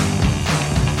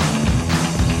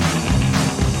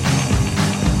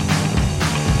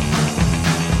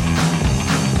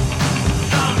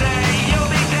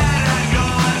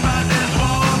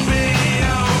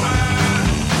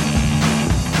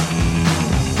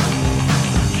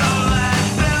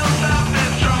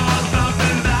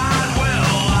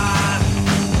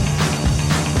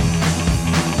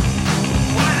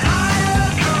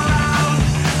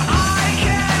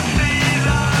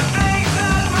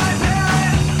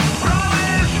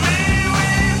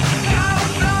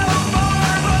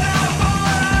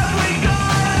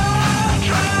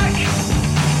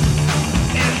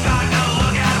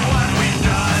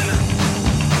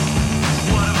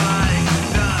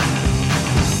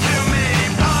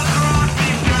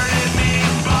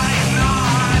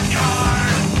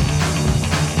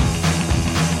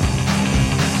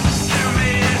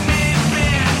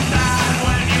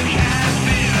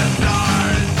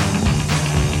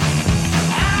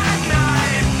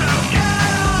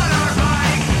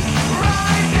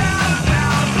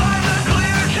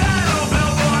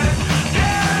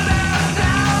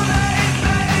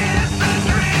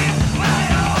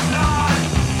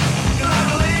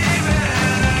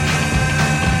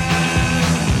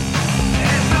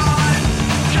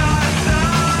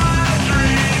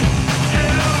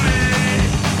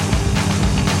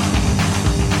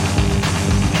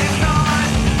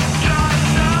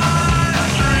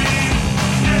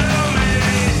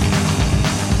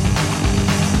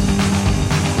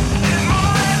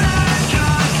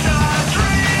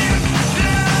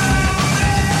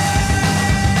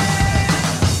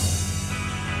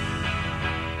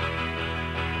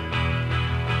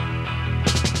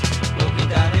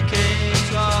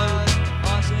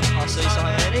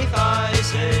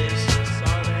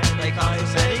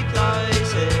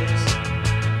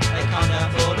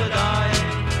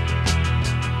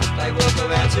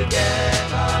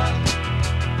 together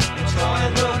and try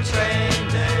and look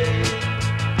trendy.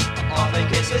 I think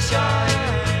it's a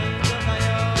shame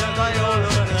that they all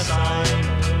look the same.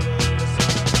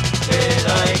 Here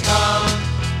they come,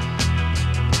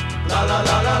 la la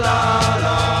la la la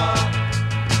la,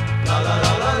 la la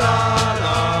la la la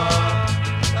la,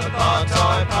 the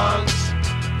part-time punks.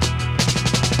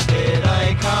 Here they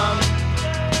come,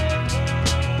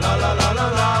 la la la la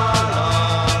la la,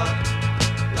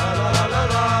 la la la la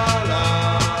la la,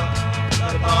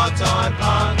 the part-time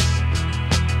punks.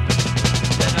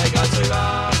 Then they go to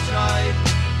our trade,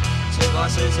 to my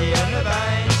Susie and the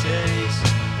Banshees.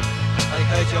 They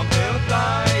heard John Peel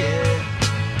play it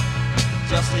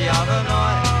just the other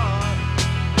night.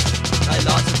 They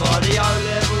like to buy the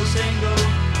O-level single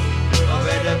I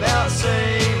read about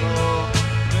Seymour,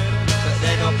 but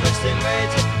they're not pressed in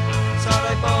red, so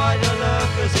they buy the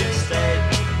lurkers instead.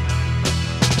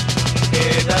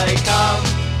 Here they come,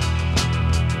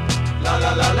 la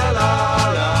la la la la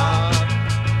la,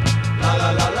 la la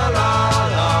la la la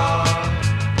la,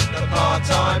 the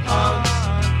part-time punks.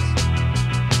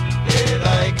 Here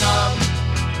they come,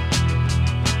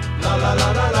 la la la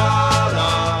la la la,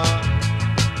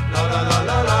 la la la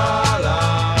la la la,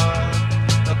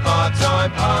 the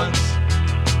part-time punks.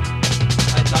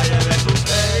 They play their records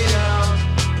very loud,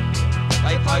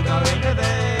 they pogo in the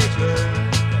bedroom,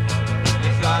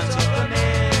 they fly into the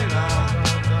mirror,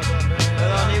 but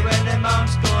only when their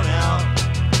mum's gone out.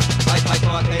 They play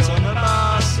pipes on the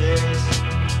buses,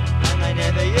 and they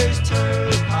never use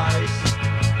toothpaste,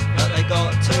 but they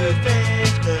got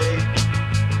 $2.50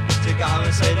 to go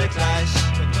and see the Clash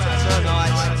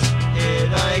tonight. Here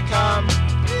they come,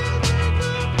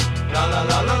 la la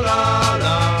la la la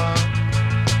la,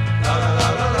 la la la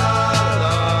la la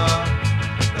la,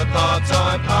 the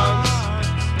part-time punks.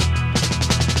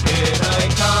 Here they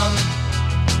come,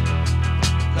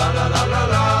 la la la la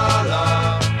la la,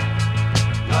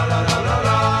 la la la la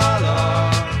la la,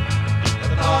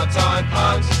 the part-time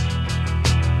punks.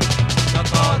 The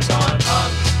part-time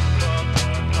punks,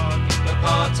 the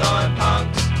part-time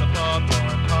punks, the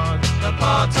part-time punks, the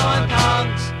part-time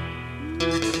punks.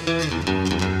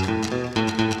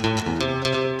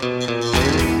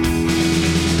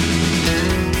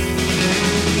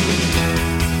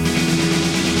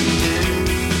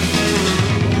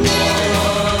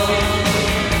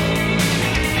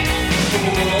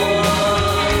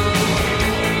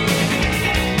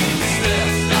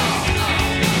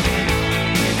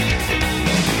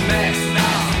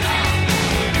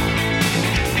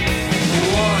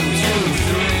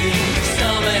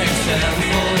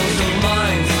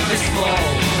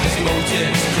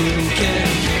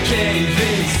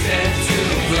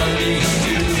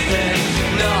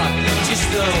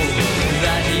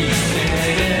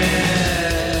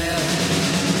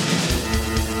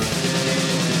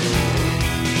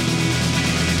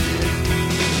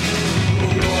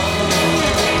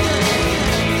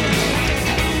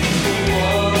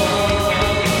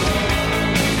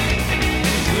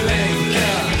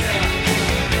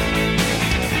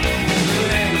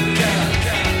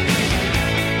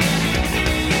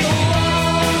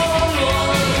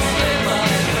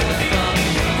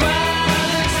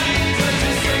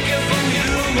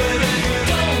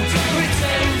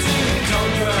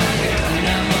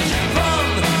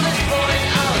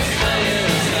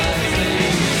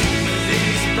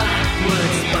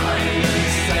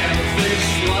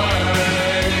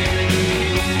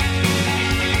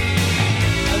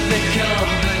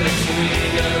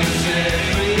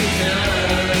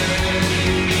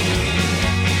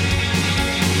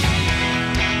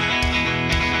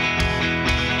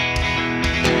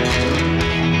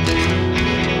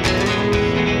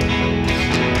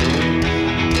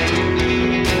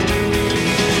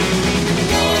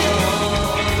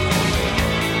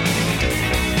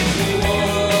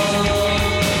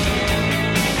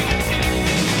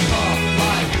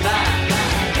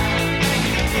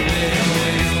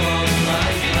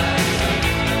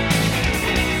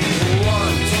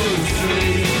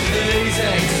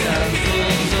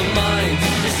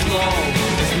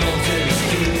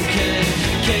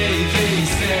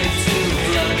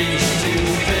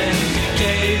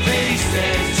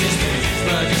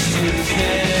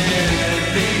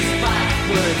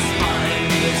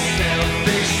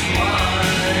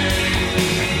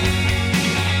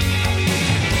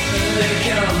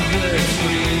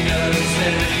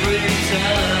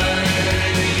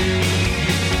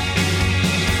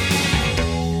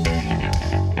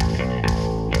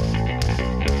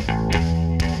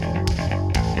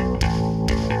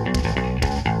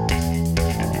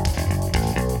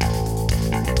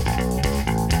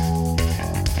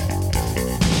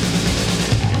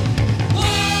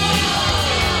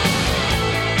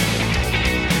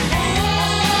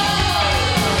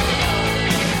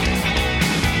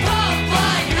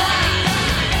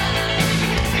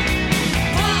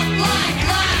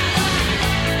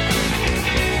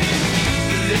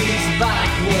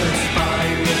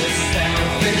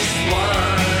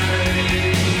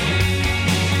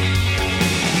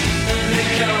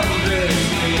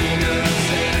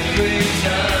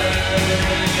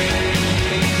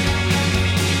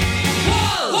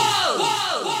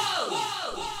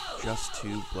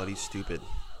 Bloody Stupid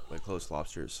by Close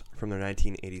Lobsters from their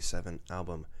 1987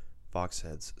 album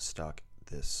Foxheads Stalk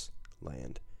This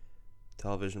Land.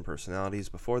 Television personalities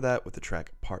before that with the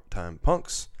track Part-Time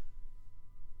Punks.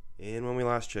 And when we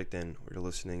last checked in, we were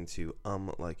listening to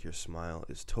Like Your Smile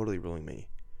Is Totally Ruling Me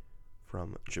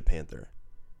from Japanther.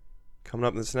 Coming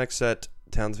up in this next set,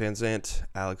 Towns Van Zandt,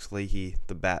 Alex Leahy,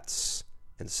 The Bats,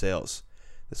 and Sales.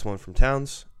 This one from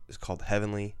Towns is called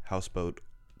Heavenly Houseboat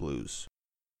Blues.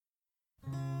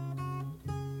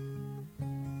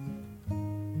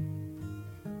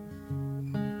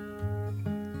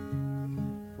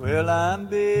 Well, I'm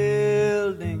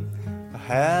building a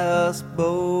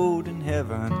houseboat in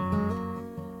heaven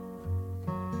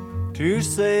to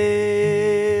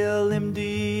sail them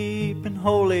deep and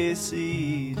holy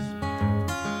seas.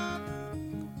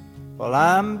 Well,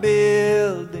 I'm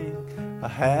building a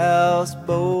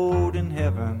houseboat in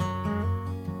heaven,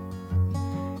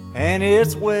 and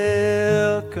it's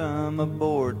welcome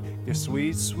aboard your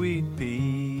sweet, sweet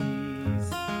peas.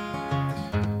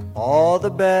 All the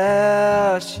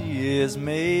bow she is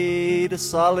made of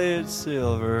solid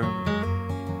silver,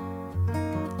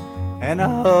 and the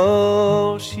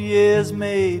hull she is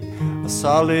made of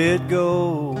solid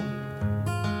gold.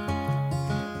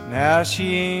 Now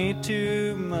she ain't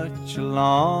too much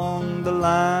along the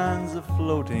lines of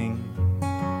floating,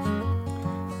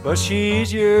 but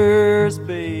she's yours,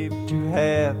 babe, to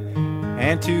have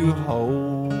and to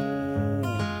hold.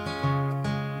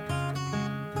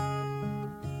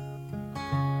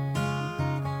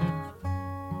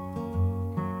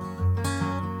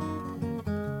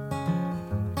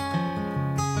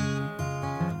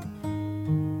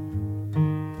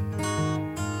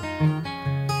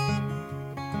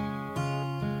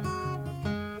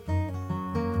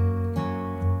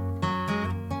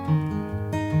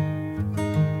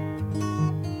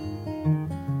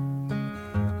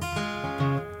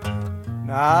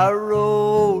 I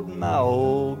rode my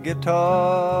old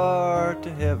guitar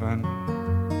to heaven.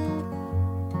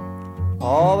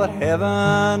 Oh, but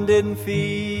heaven didn't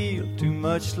feel too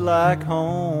much like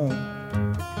home.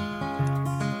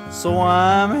 So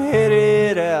I'm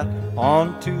headed out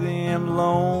onto them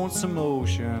lonesome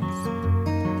oceans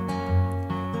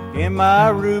in my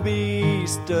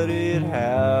ruby-studded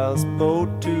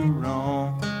houseboat to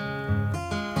roam.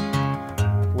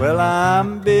 Well,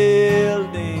 I'm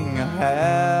building a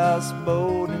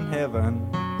houseboat in heaven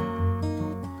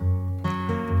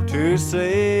to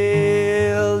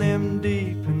sail them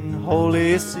deep and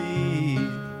holy seas.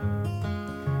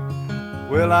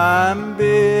 Well, I'm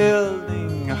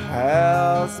building a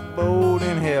houseboat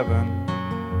in heaven,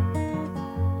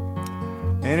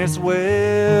 and it's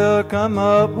welcome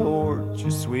aboard your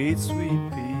sweet,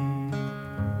 sweet pea.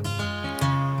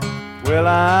 Well,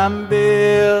 I'm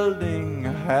building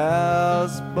a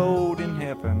houseboat in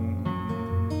heaven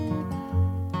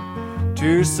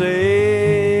to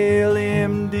sail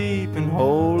them deep and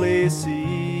holy seas.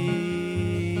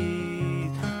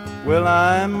 Well,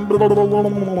 I'm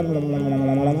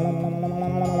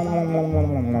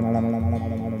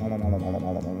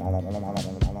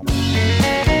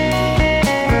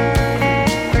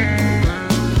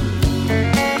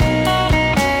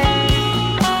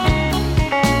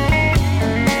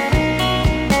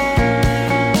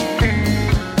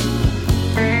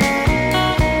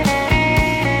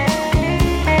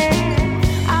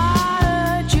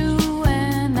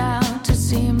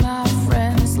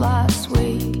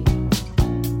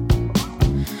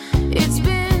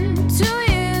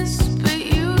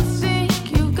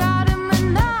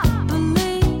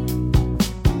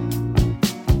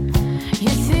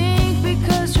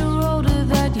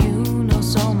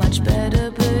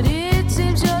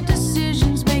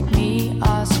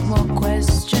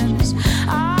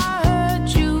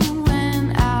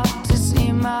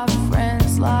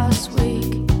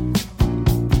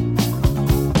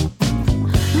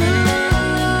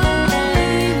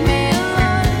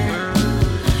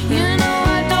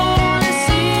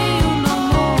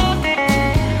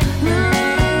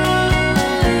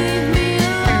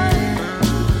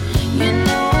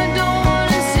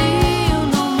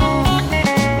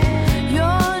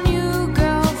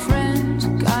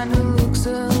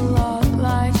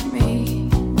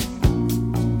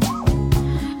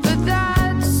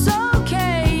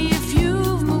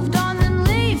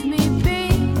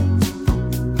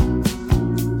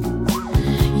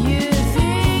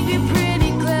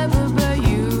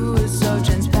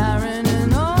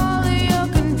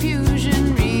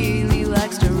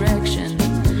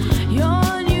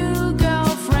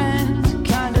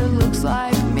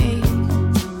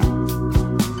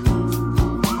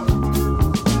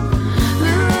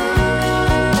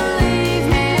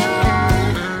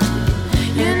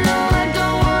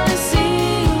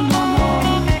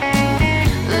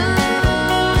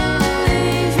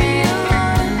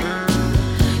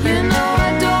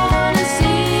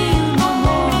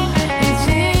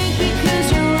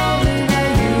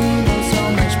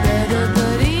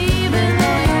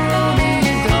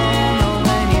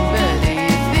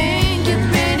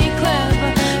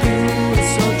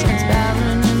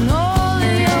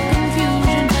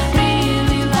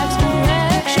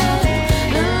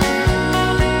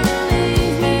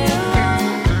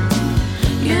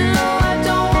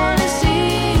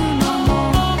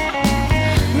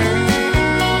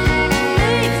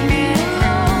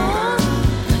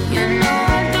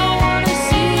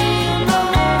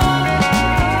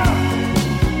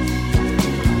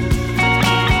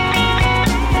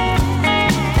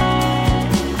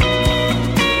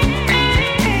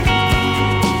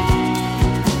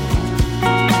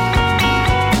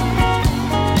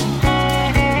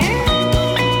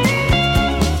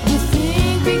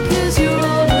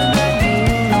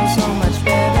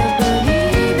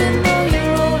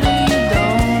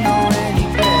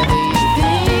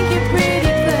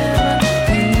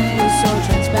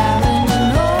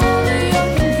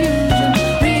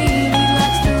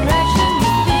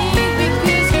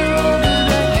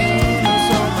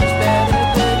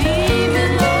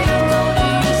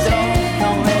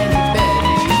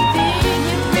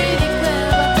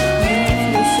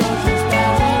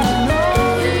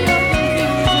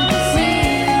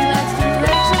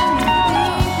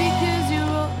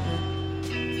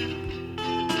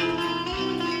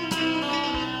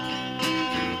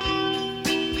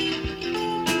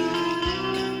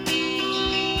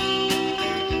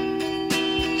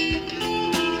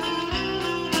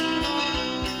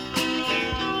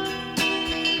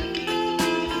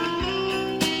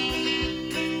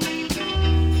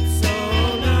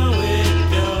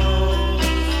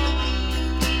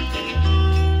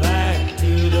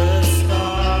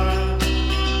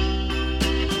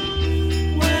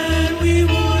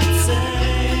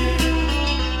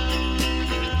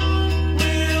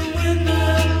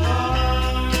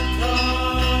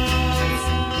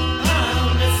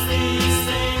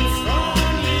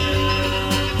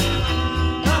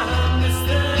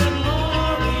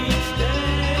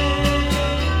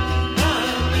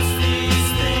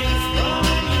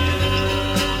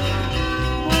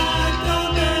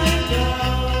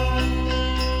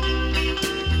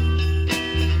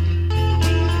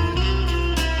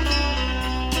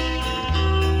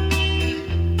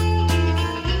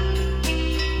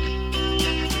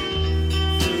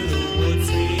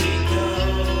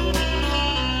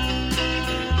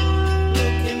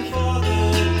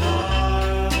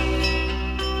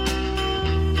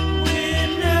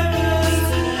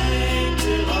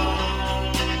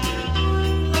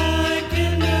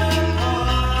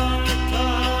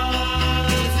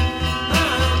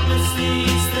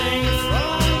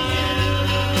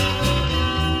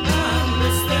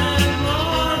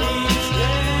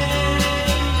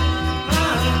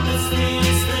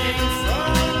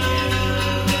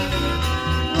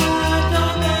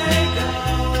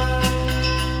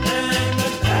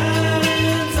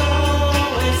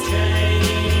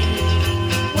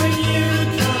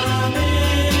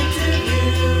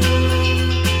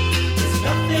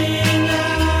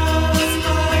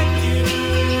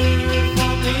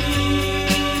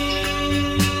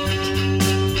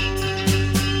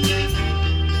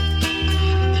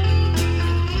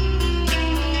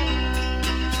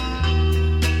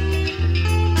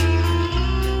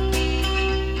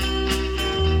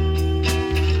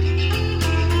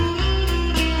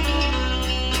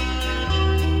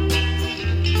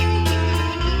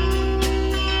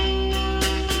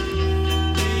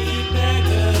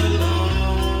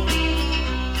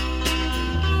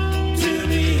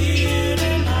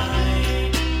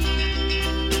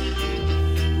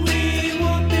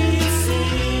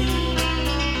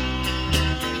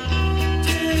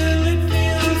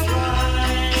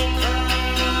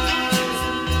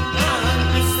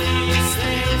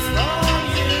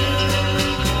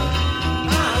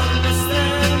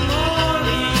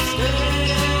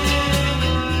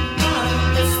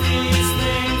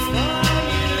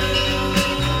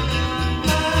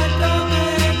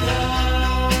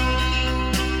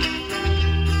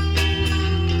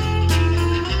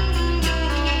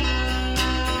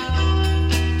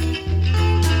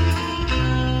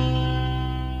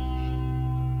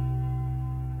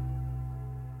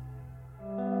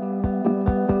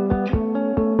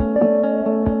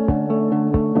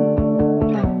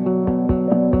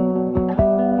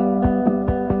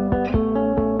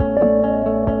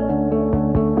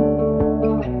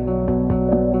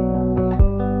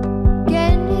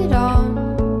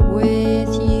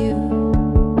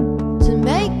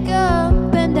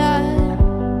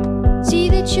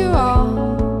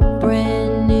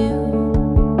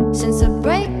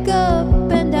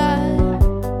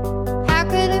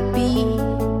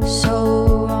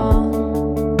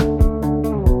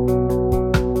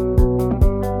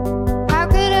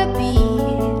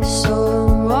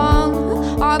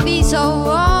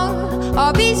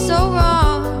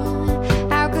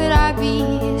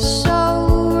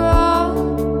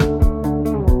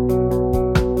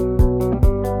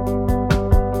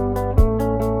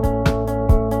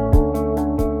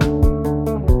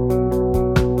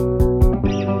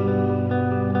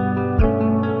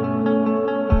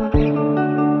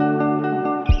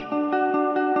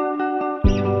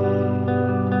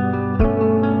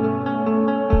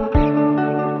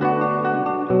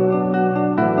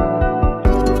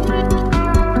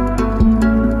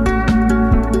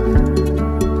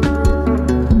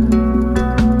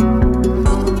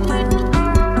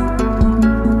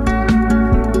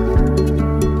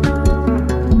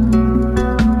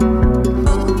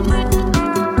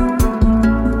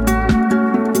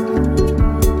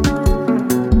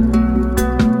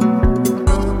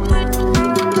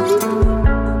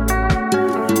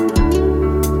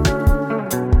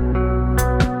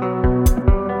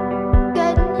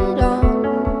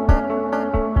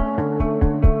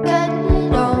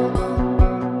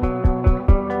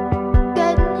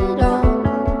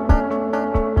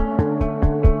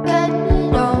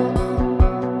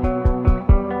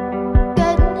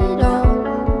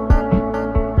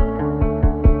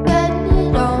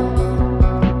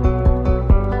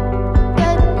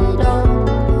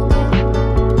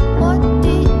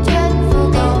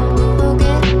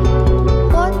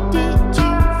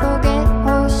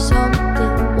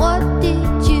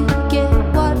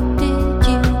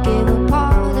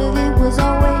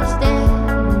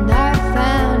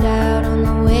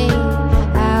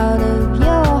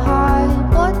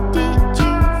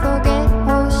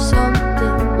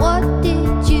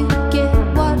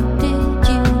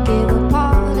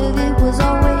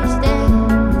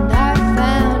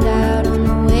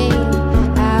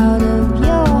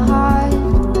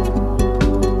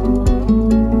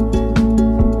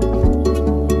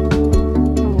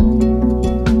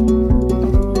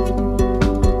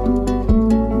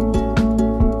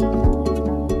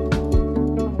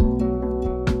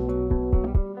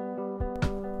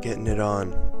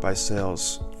by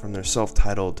Sales from their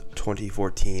self-titled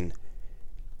 2014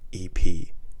 EP.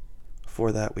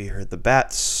 Before that, we heard The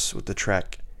Bats with the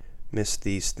track Miss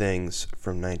These Things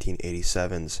from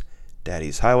 1987's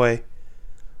Daddy's Highway.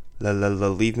 La La La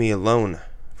Leave Me Alone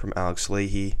from Alex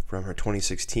Leahy from her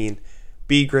 2016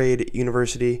 B Grade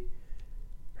University.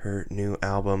 Her new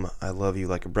album, I Love You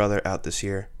Like a Brother, out this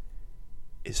year,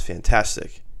 is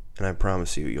fantastic, and I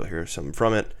promise you'll hear something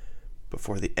from it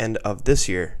before the end of this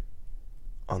year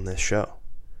on this show.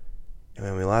 And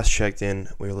when we last checked in,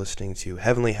 we were listening to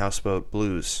Heavenly Houseboat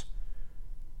Blues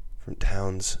from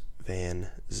Townes Van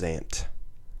Zandt.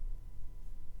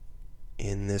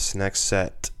 In this next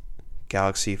set,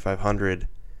 Galaxy 500,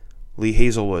 Lee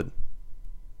Hazelwood,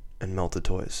 and Melted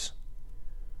Toys.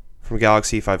 From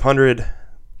Galaxy 500,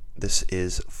 this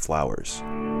is Flowers.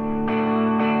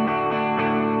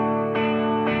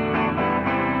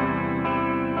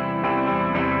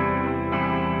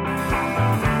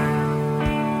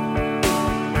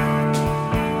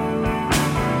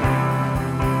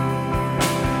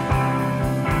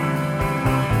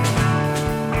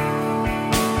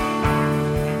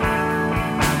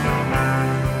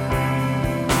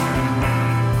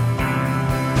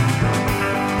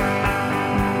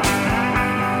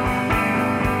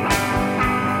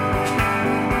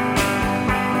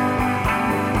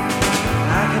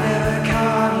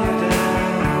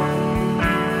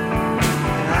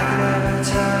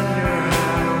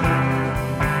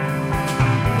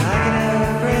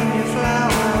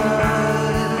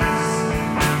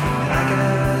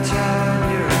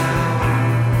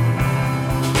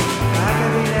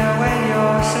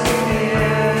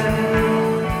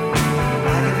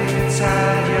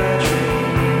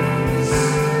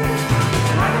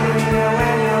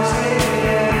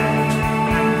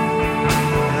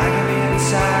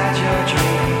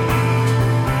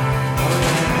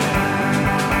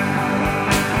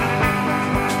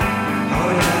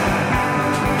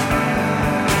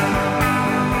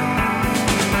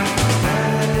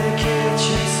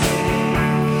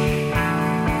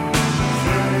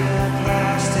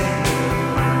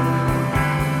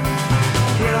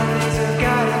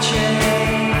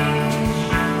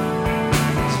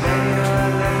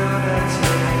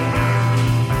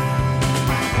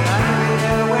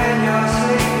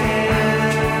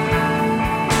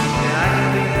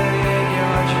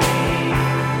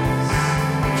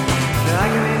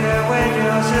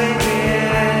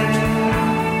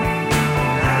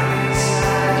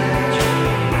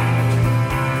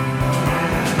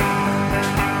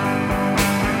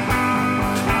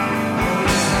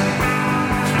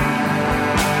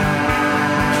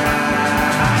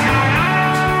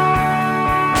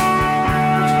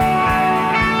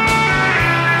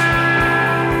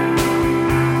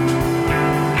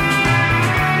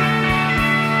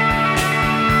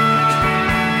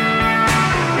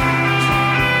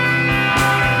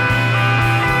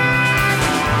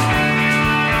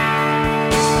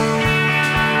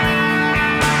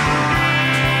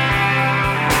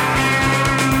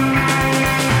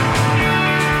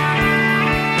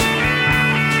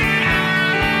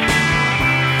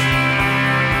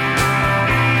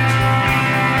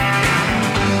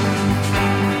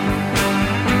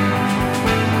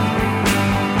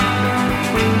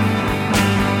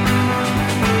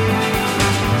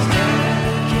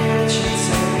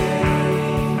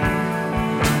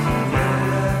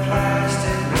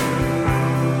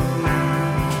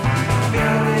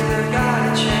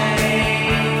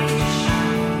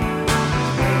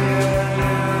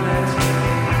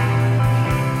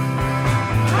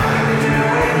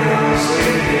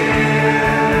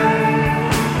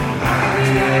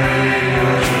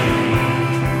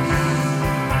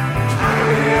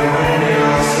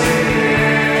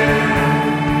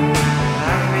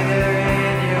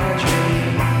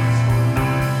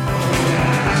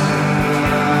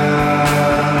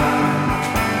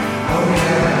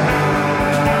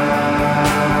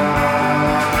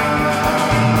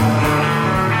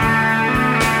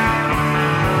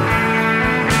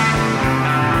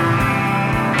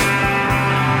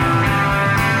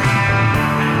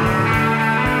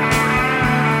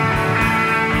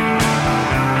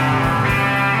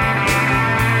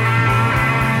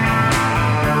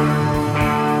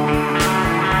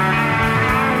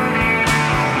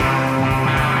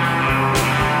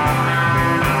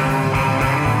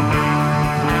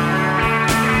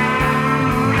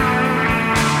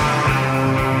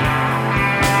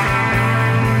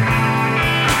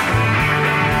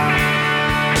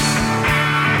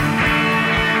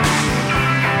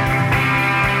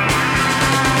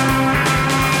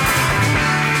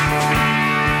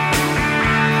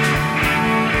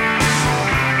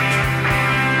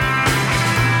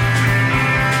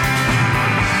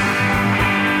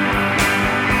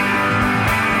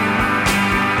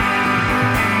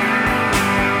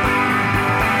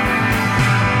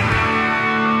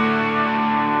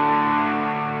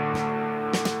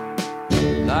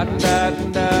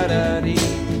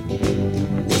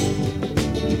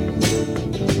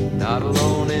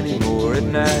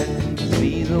 night,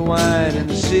 be the wine and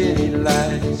the city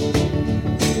lights.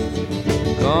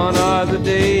 Gone are the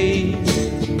days,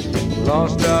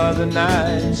 lost are the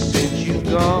nights since you've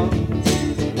gone.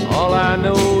 All I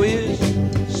know is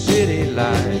city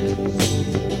lights.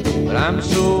 But I'm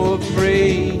so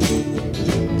afraid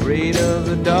of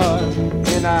the dark,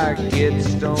 and I get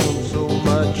stoned so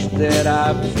much that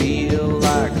I feel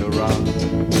like a rock.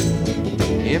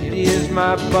 Empty is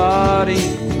my body,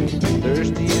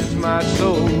 thirsty is my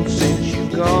soul since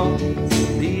you've gone.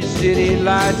 These city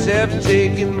lights have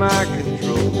taken my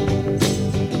control.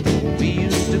 We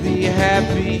used to be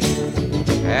happy,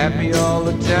 happy all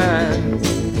the time,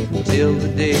 till the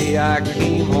day I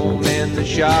came home and the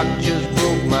shock just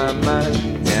broke my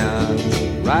mind. Now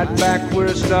I'm right back where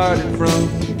I started from.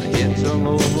 The head's hung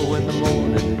over when the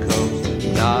morning comes.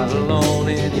 Not alone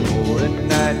anymore at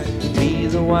night. Me,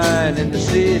 the wine, and the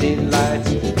city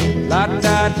lights. La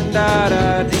da da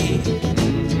da dee.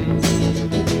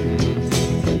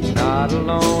 Not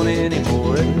alone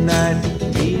anymore at night.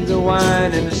 Me, the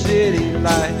wine, and the city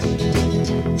lights.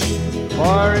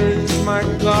 Far is my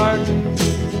garden,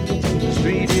 the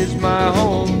street is my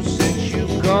home since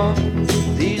you've gone.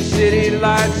 These city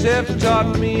lights have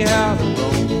taught me how to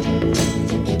roam.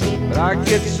 But I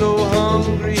get so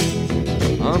hungry,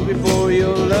 hungry for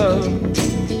your love.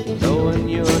 Knowing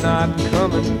you're not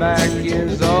coming back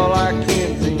is all I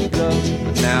can think of.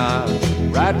 But now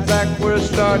I'm right back where I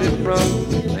started from.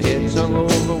 My head's hung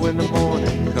over when the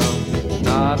morning comes.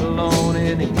 Not alone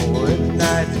anymore at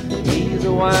night. Me,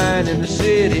 the wine, and the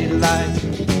city lights.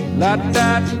 La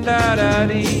da da da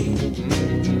dee.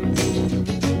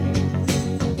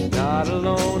 Not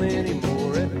alone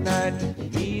anymore at night.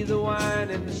 Me, the wine,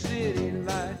 and the city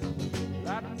lights.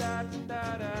 La da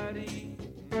da da dee.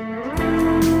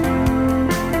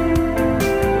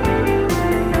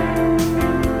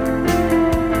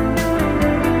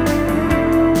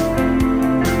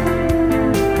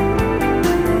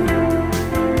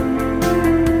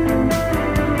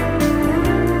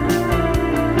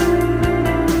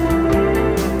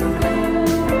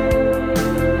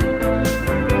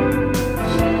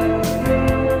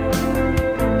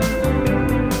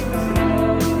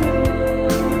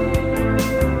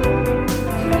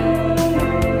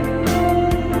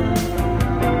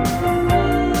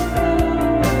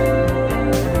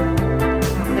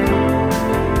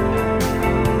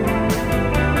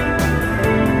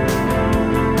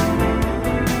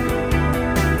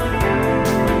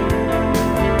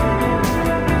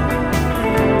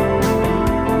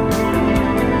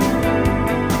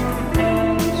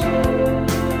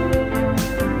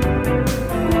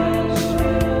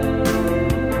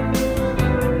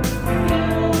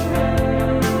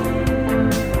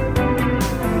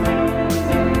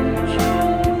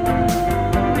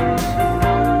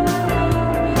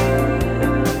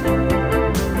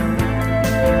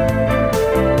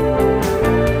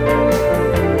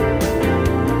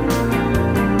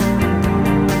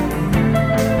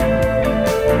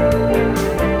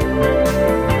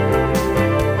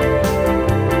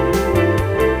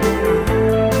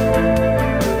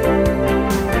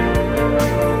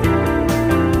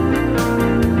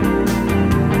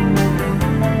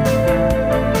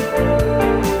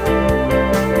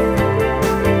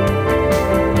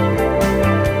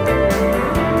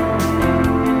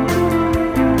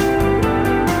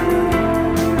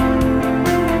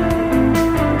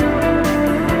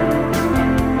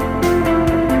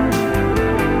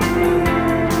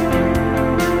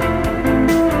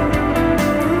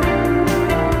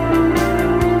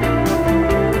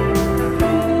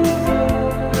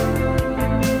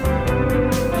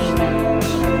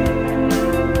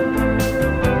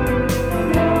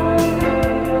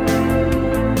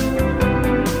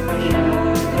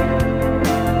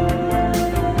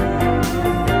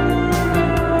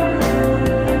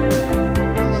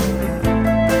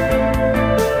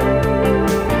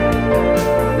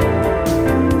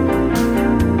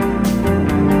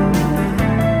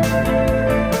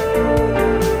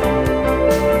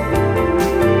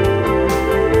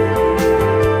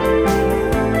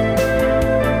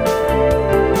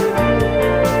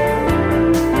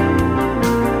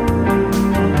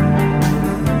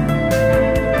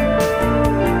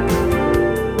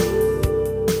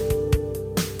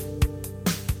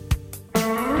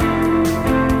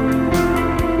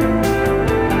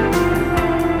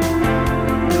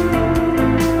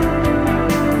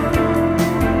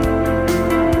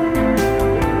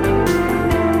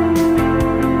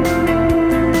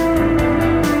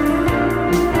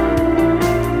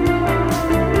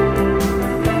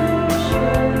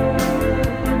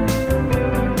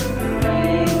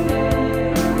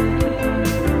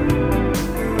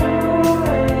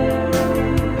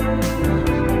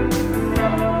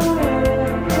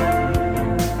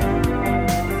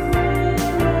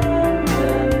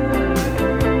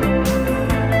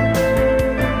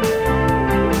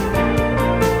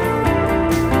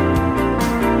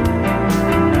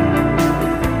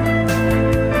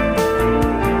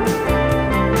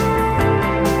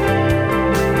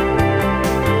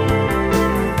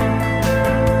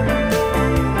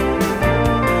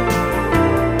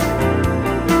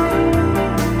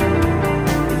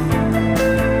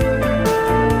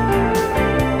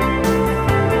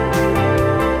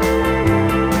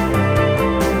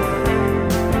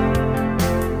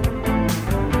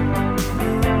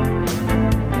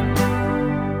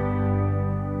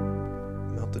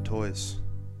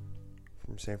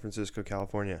 San Francisco,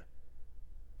 California,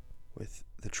 with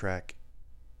the track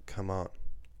Come On.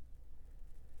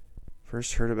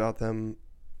 First heard about them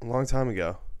a long time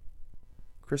ago.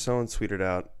 Chris Owens tweeted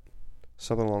out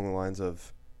something along the lines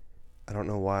of, I don't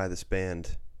know why this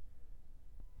band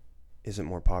isn't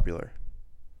more popular.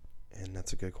 And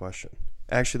that's a good question.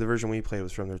 Actually, the version we played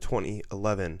was from their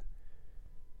 2011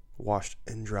 Washed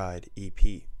and Dried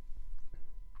EP.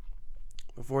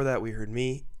 Before that, we heard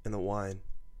Me and the Wine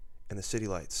and the City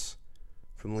Lights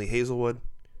from Lee Hazelwood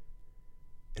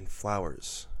and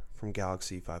Flowers from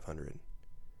Galaxy 500.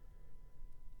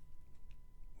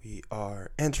 We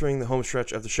are entering the home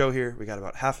stretch of the show here. We got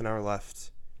about half an hour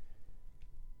left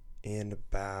and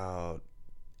about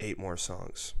 8 more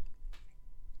songs,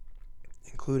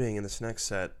 including in this next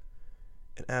set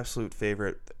an absolute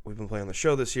favorite that we've been playing on the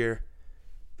show this year,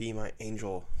 Be My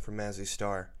Angel from Mazzy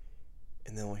Star.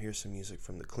 And then we'll hear some music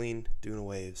from The Clean, Duna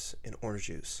Waves, and Orange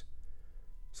Juice.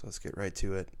 So let's get right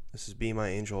to it. This is Be My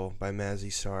Angel by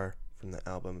Mazzy Star from the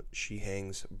album She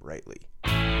Hangs Brightly.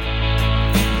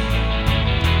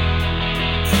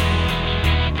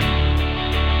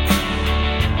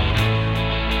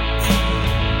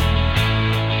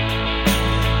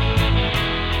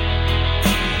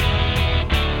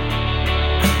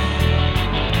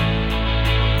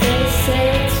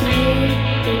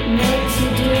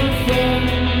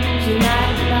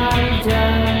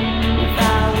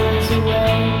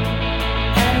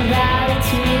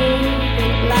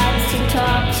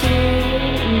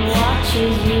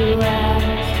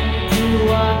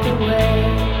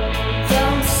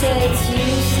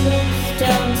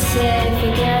 Don't say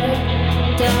forget it.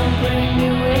 Don't bring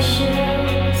your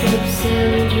wishes of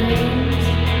silly dreams.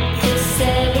 Just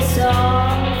save us all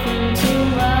from too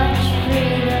much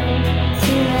freedom,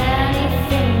 too many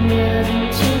fingers and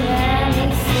too many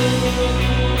sleeves.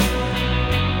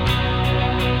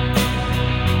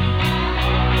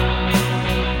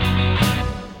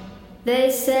 They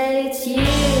say it's you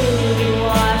who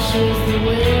washes the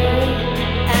weary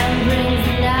and brings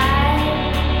the night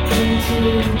into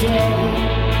the day.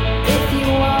 If you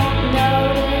won't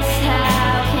notice,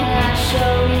 how can I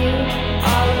show you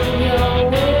all of your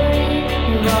worry?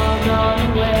 You've all gone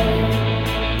away.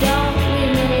 Don't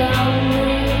leave me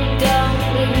lonely, don't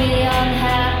leave me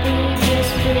unhappy.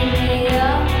 Just bring me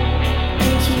up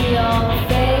into your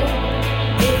faith.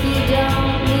 If you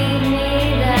don't need me,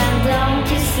 then don't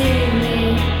deceive me,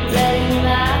 letting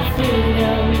my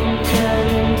freedom turn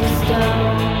into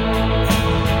stone.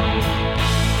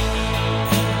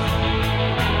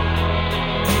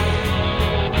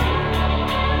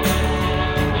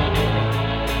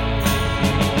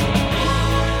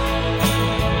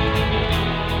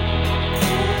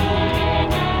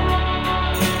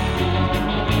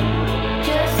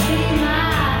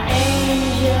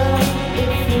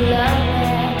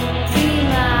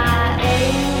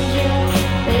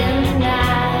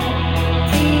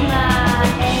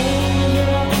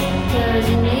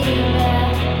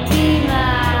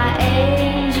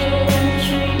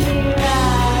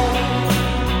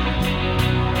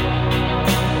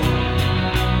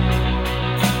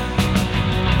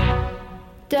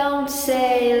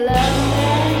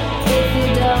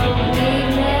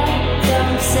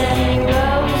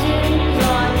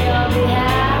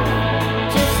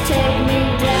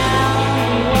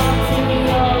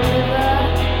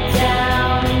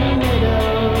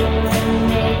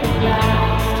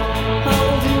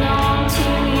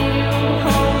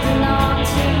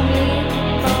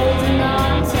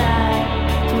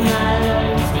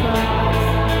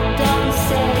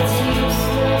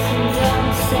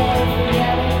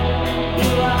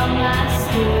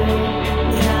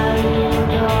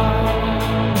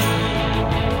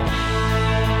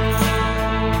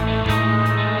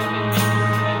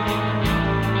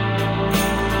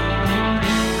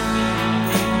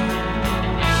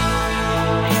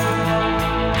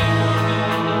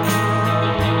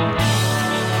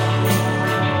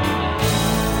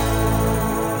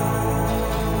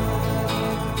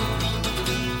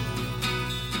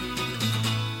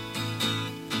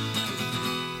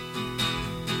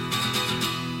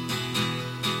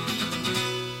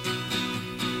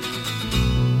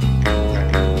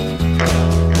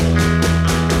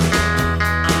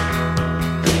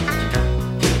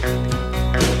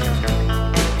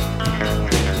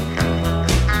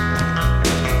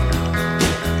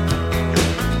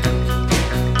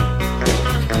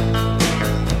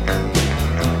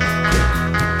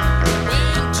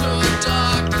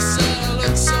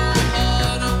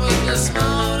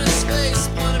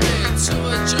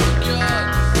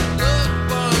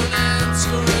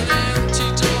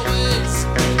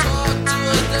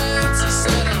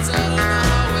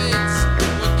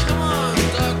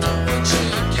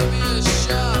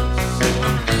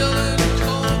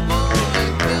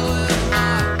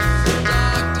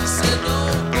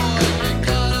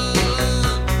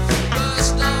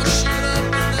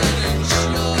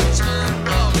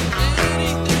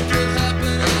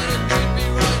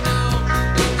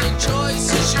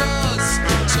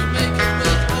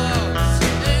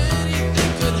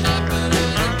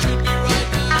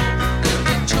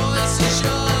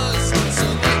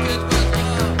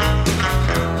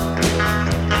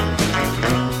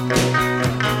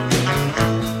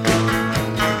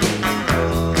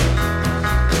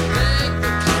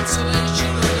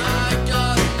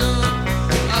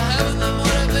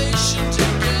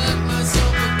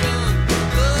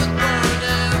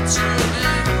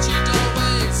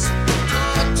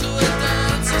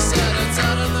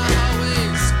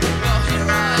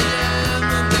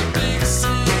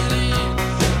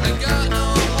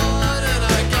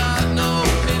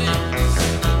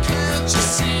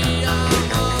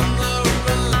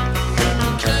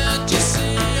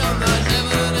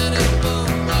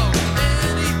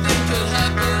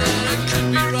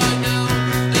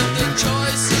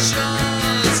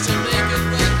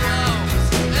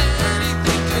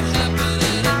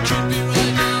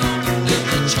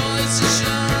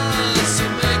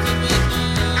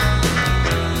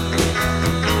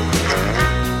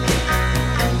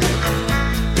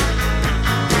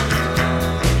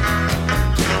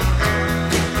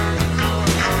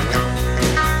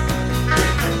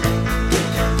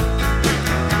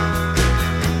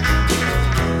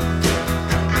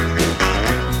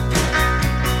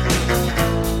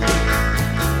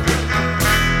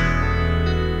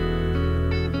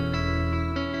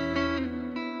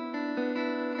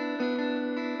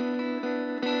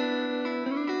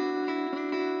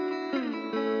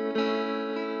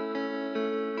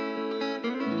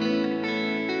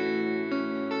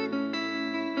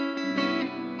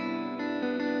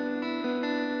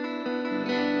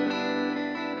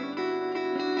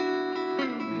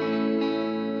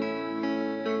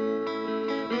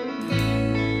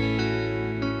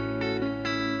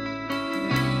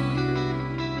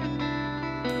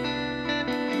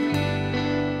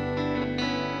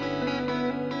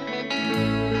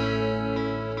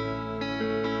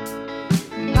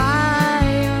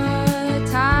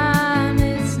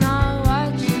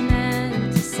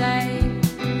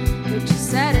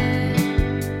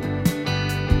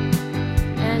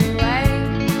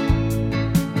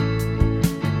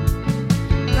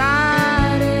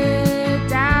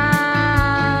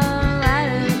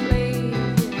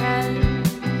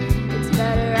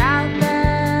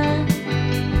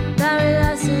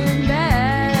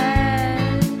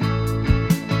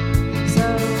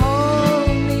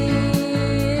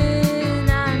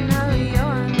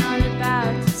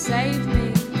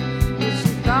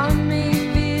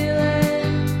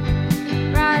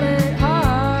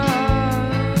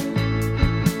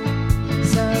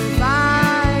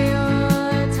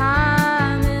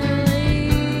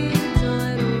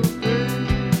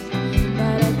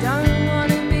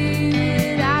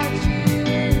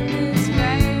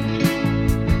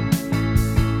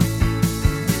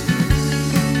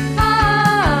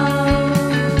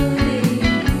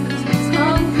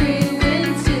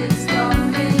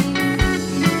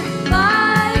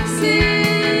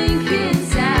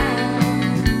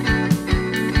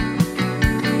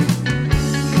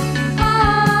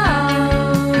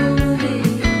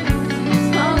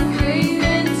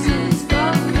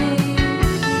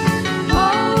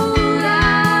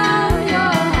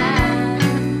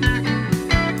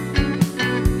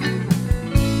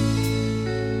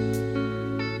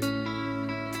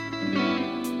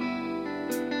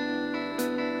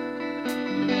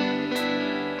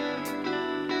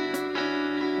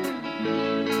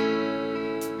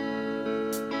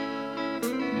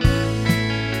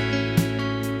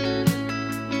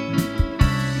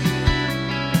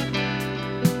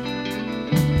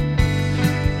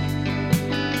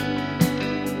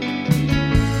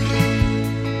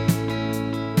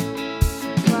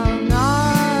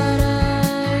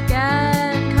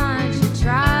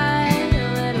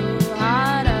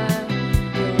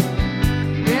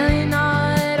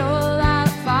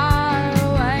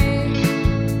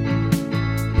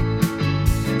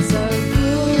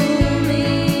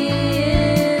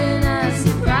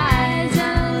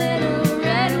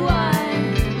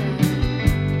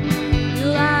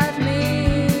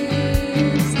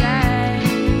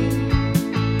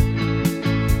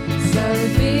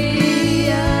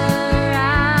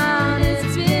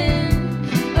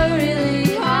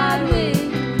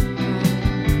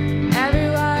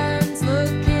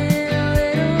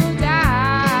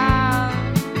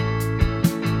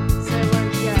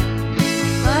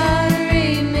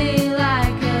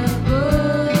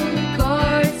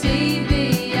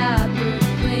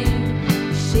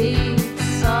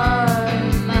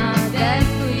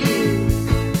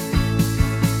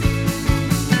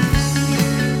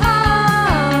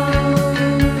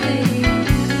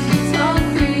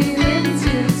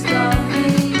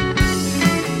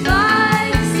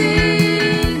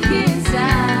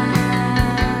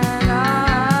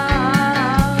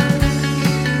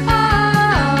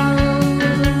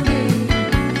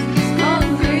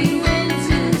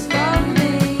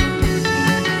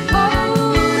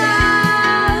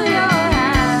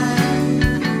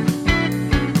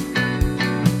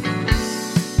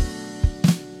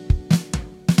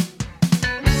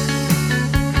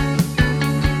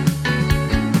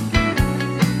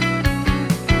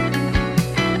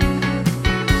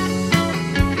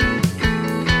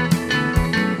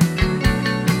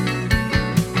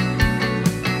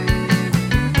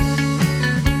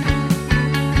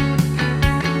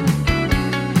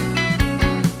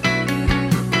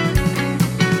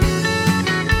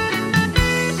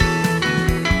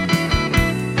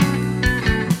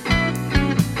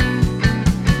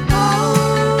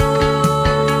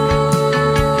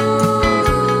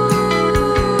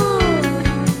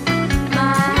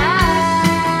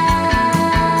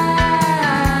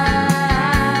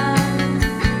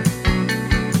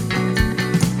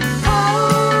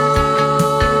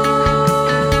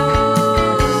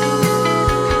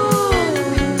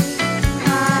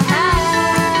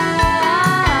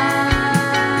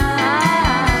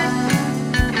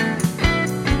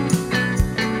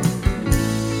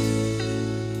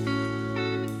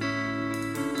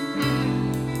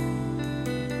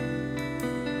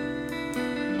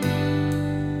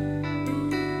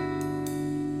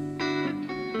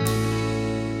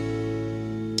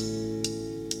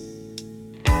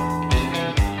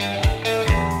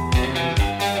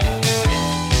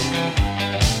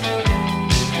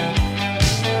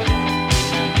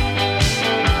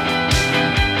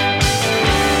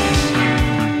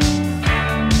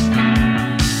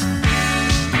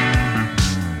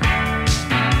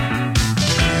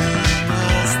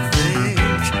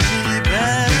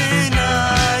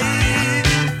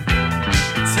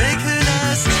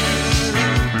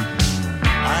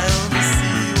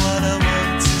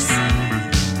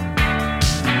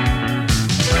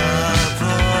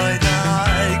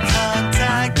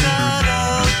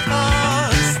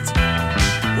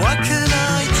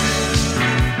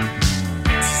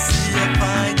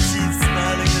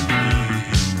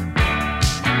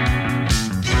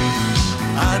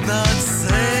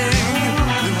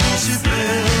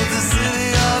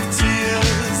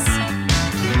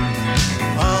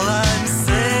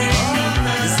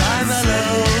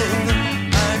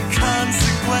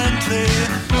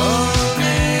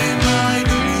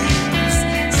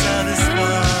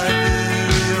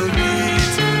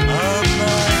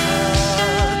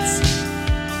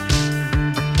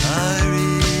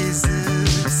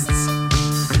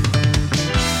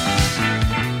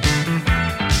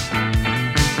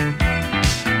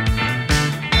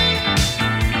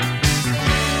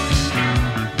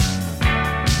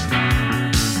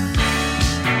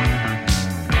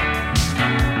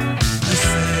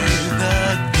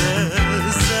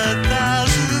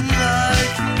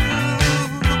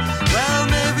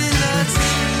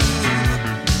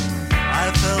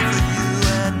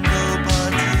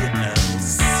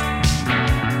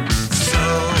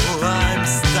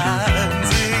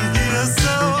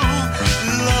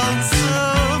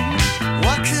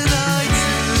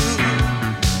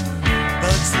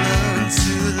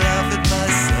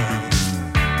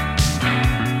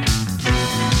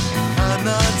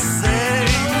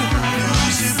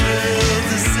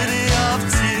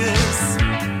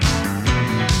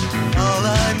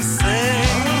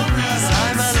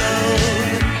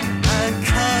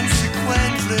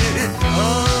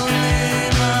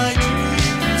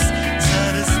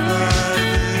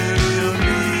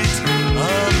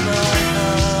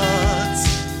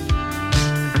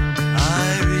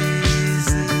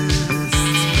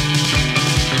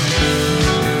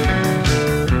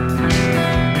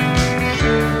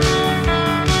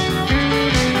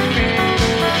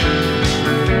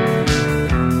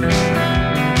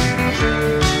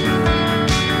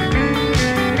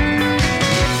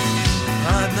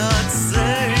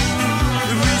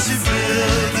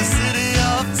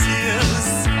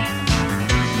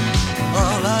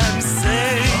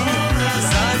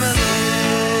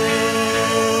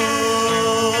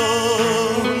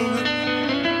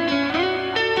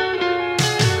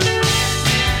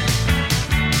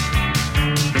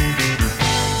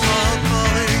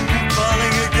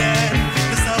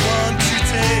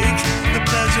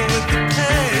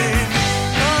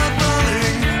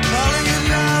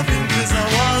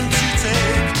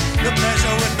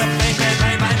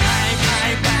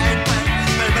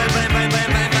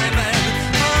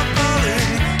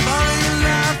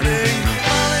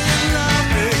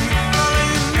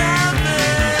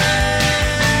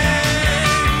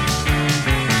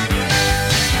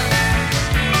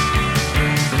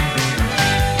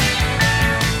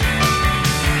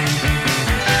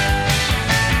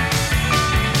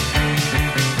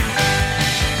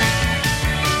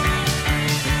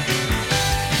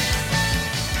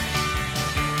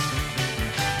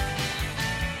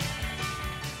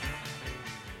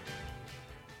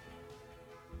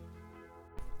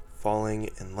 Falling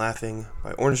and Laughing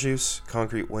by Orange Juice,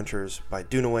 Concrete Winters by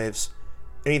Duna Waves,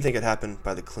 Anything Could Happen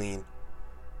by The Clean,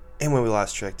 and when we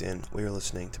last checked in, we were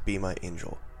listening to Be My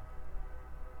Angel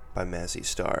by Mazzy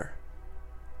Star.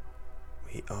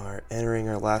 We are entering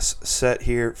our last set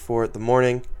here for the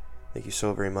morning. Thank you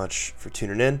so very much for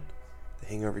tuning in. The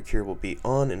Hangover Cure will be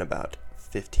on in about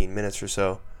 15 minutes or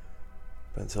so.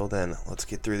 But until then, let's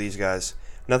get through these guys.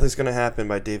 Nothing's Gonna Happen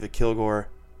by David Kilgour,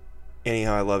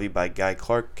 Anyhow I Love You by Guy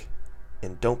Clark,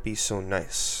 and Don't Be So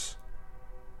Nice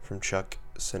from Chuck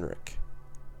Sinrick.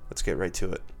 Let's get right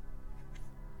to it.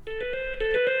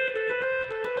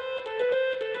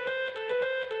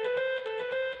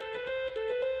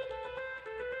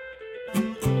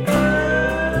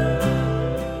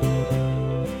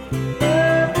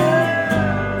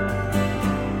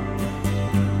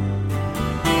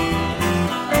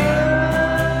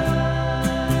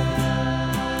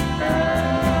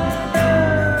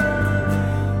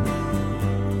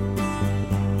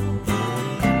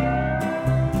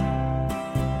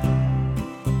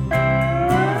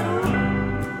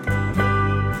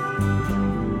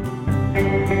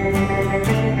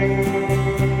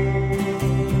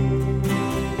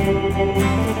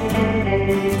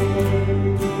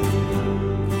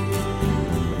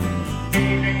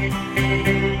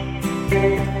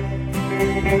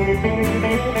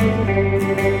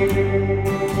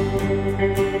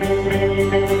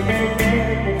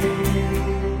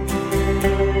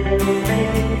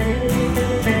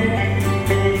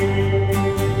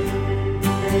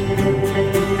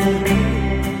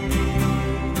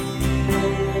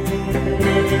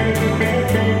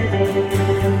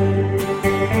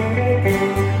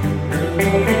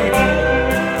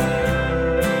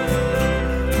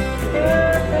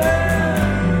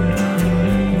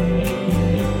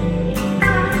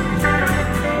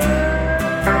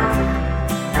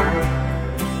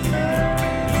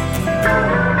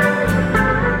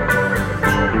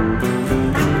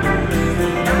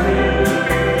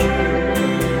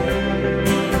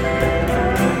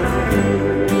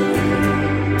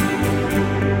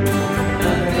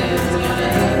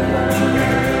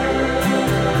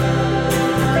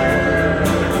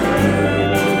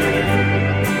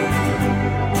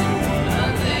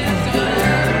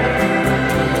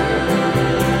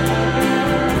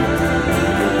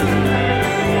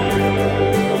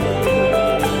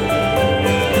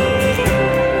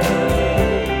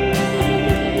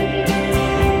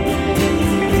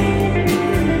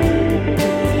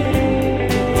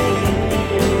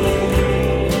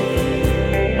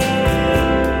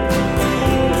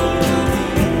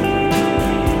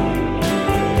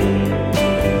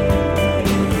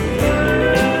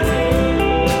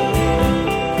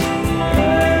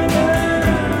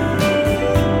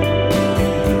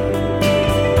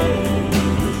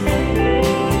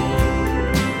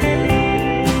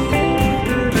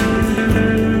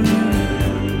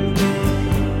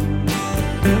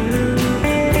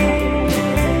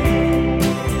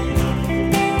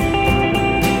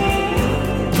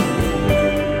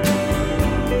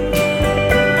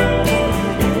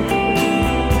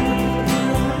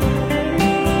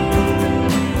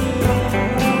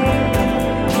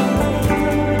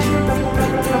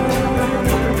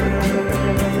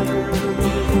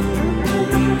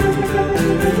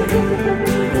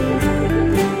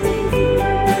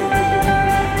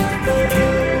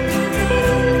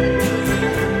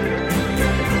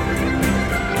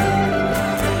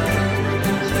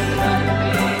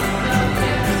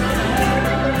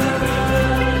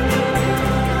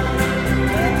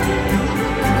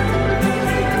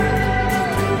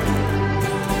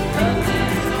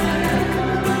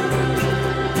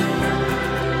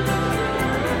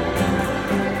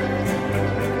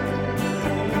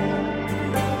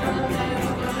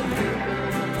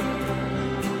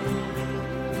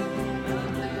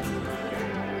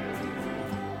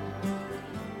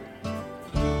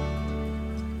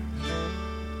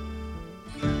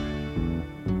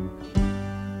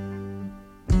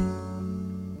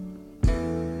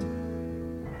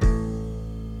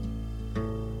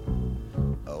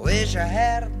 Wish I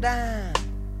had a dime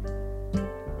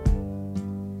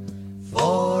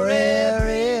for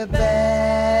every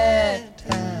bad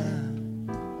time,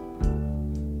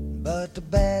 but the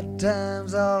bad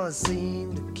times always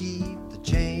seem to keep the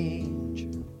change.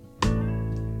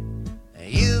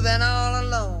 You've been all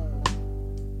alone,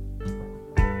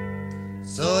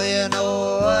 so you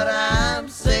know what I'm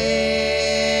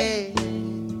saying.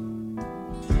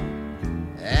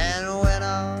 And when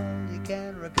all you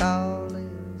can recall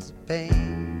is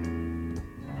pain,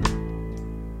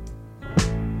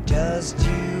 just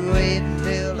you wait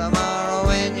until tomorrow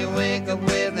when you wake up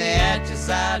with me at your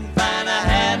side and find I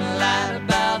hadn't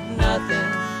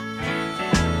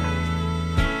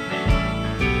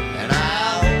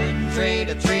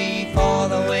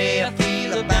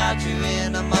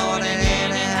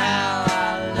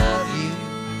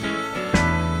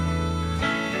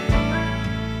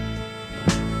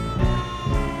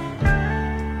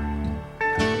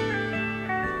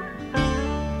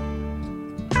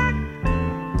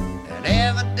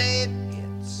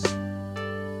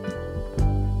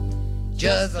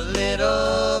just a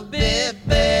little bit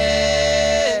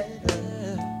better.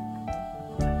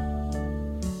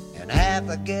 And half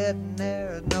of getting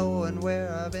there is knowing where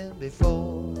I've been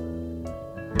before.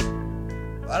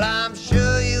 Well, I'm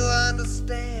sure you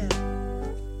understand,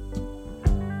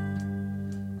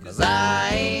 'cause I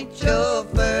ain't your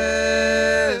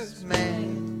first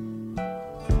man.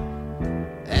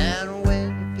 And when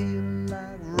you feel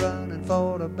like running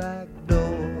for the back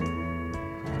door,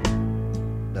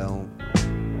 don't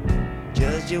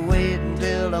just you wait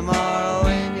until tomorrow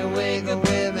when you wake up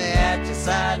with me at your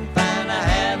side and find I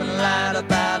haven't lied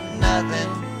about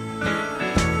nothing.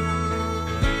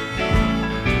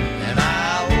 And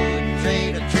I wouldn't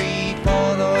trade a tree for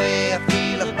the way I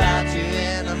feel about you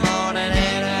in the morning.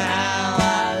 Anyhow,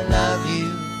 I love you.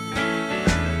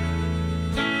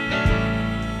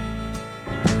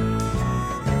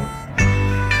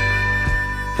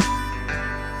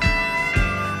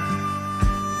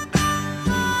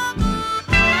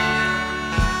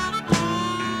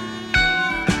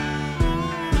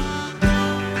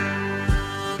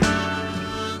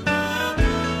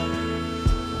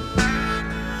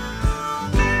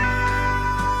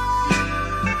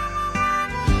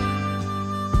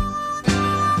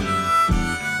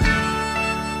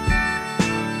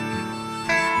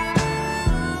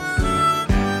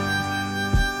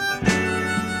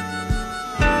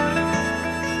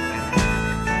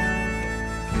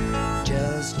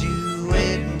 Just you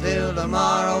wait until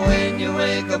tomorrow when you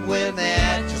wake up with me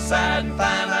at your side and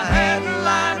find I hadn't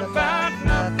lied about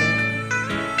nothing.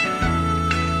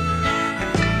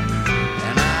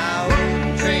 And I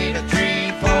wouldn't trade a tree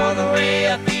for the way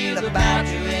I feel about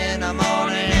you in the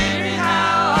morning.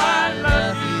 Anyhow, I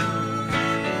love you.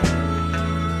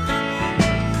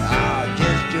 Oh,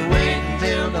 just you wait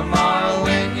until tomorrow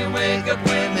when you wake up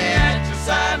with me at your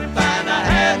side and find I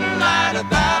hadn't lied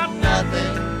about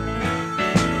nothing.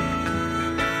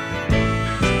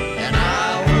 And I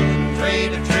wouldn't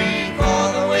trade a tree for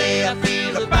the way I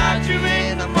feel about you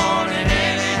in the morning.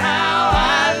 Anyhow,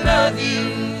 I love you.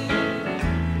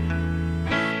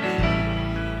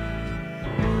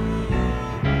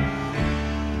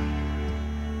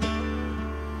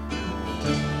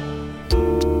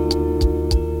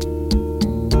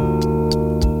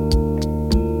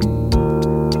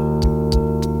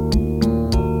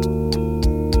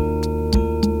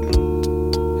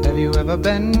 Have you ever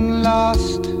been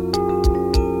lost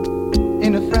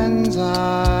in a friend's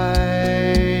eye?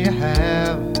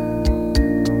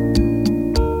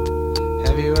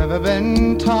 Have you ever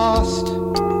been tossed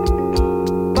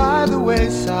by the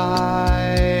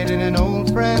wayside in an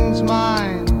old friend's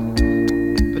mind?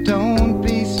 But don't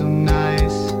be so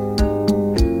nice.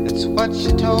 That's what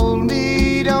she told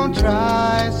me. Don't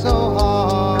try so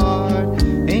hard.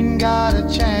 Ain't got a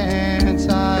chance.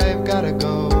 I've gotta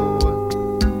go.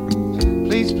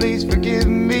 Please, please forgive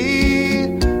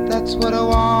me. That's what I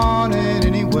wanted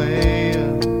anyway.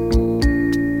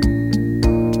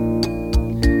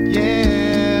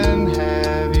 Yeah, and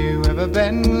have you ever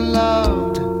been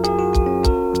loved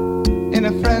in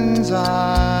a friend's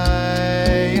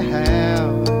eye?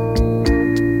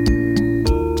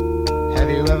 Have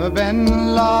you ever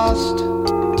been lost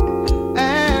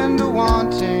and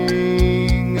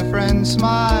wanting a friend's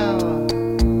smile?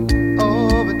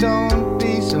 Oh, but don't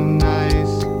be so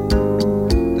nice.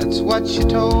 That's what she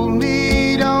told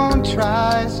me. Don't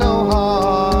try so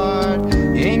hard.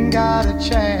 You ain't got a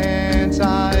chance.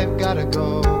 I've gotta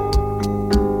go.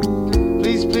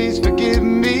 Please, please forgive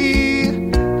me.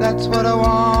 That's what I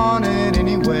wanted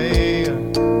anyway.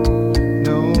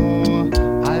 No,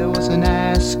 I wasn't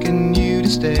asking you to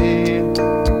stay.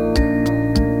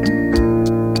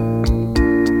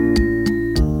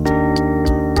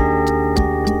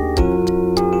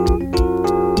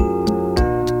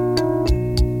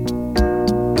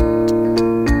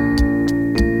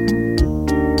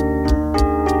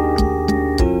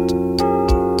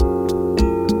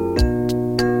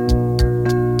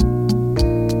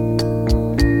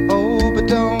 Oh, but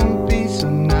don't be so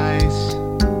nice.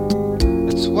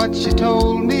 That's what she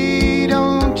told me.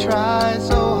 Don't try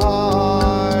so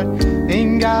hard.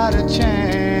 Ain't got a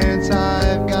chance.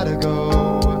 I've gotta go.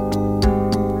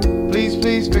 Please,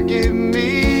 please forgive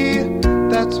me.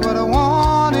 That's what I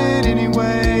wanted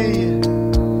anyway.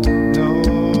 No,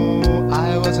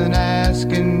 I wasn't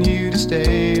asking you to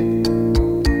stay.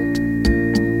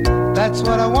 That's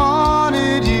what I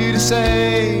wanted you to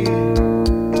say.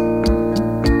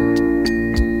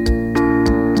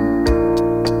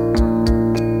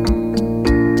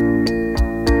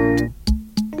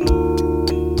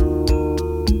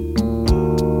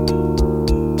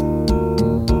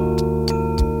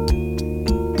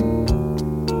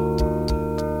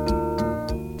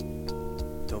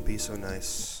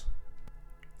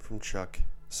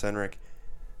 Senric.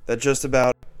 That just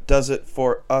about does it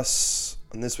for us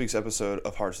on this week's episode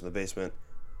of Hearts in the Basement.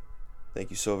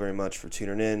 Thank you so very much for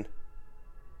tuning in.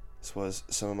 This was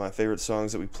some of my favorite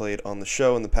songs that we played on the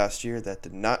show in the past year that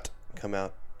did not come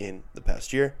out in the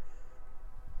past year.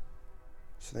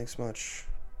 So thanks so much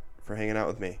for hanging out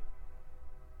with me.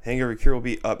 Hangover Cure will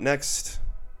be up next.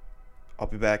 I'll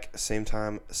be back same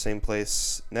time, same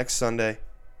place next Sunday.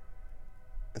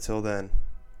 Until then,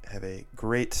 have a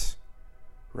great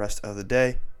rest of the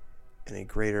day and a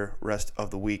greater rest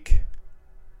of the week.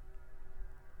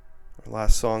 Our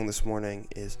last song this morning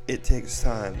is It Takes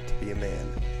Time to Be a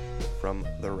Man from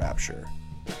The Rapture.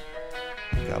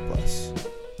 God bless.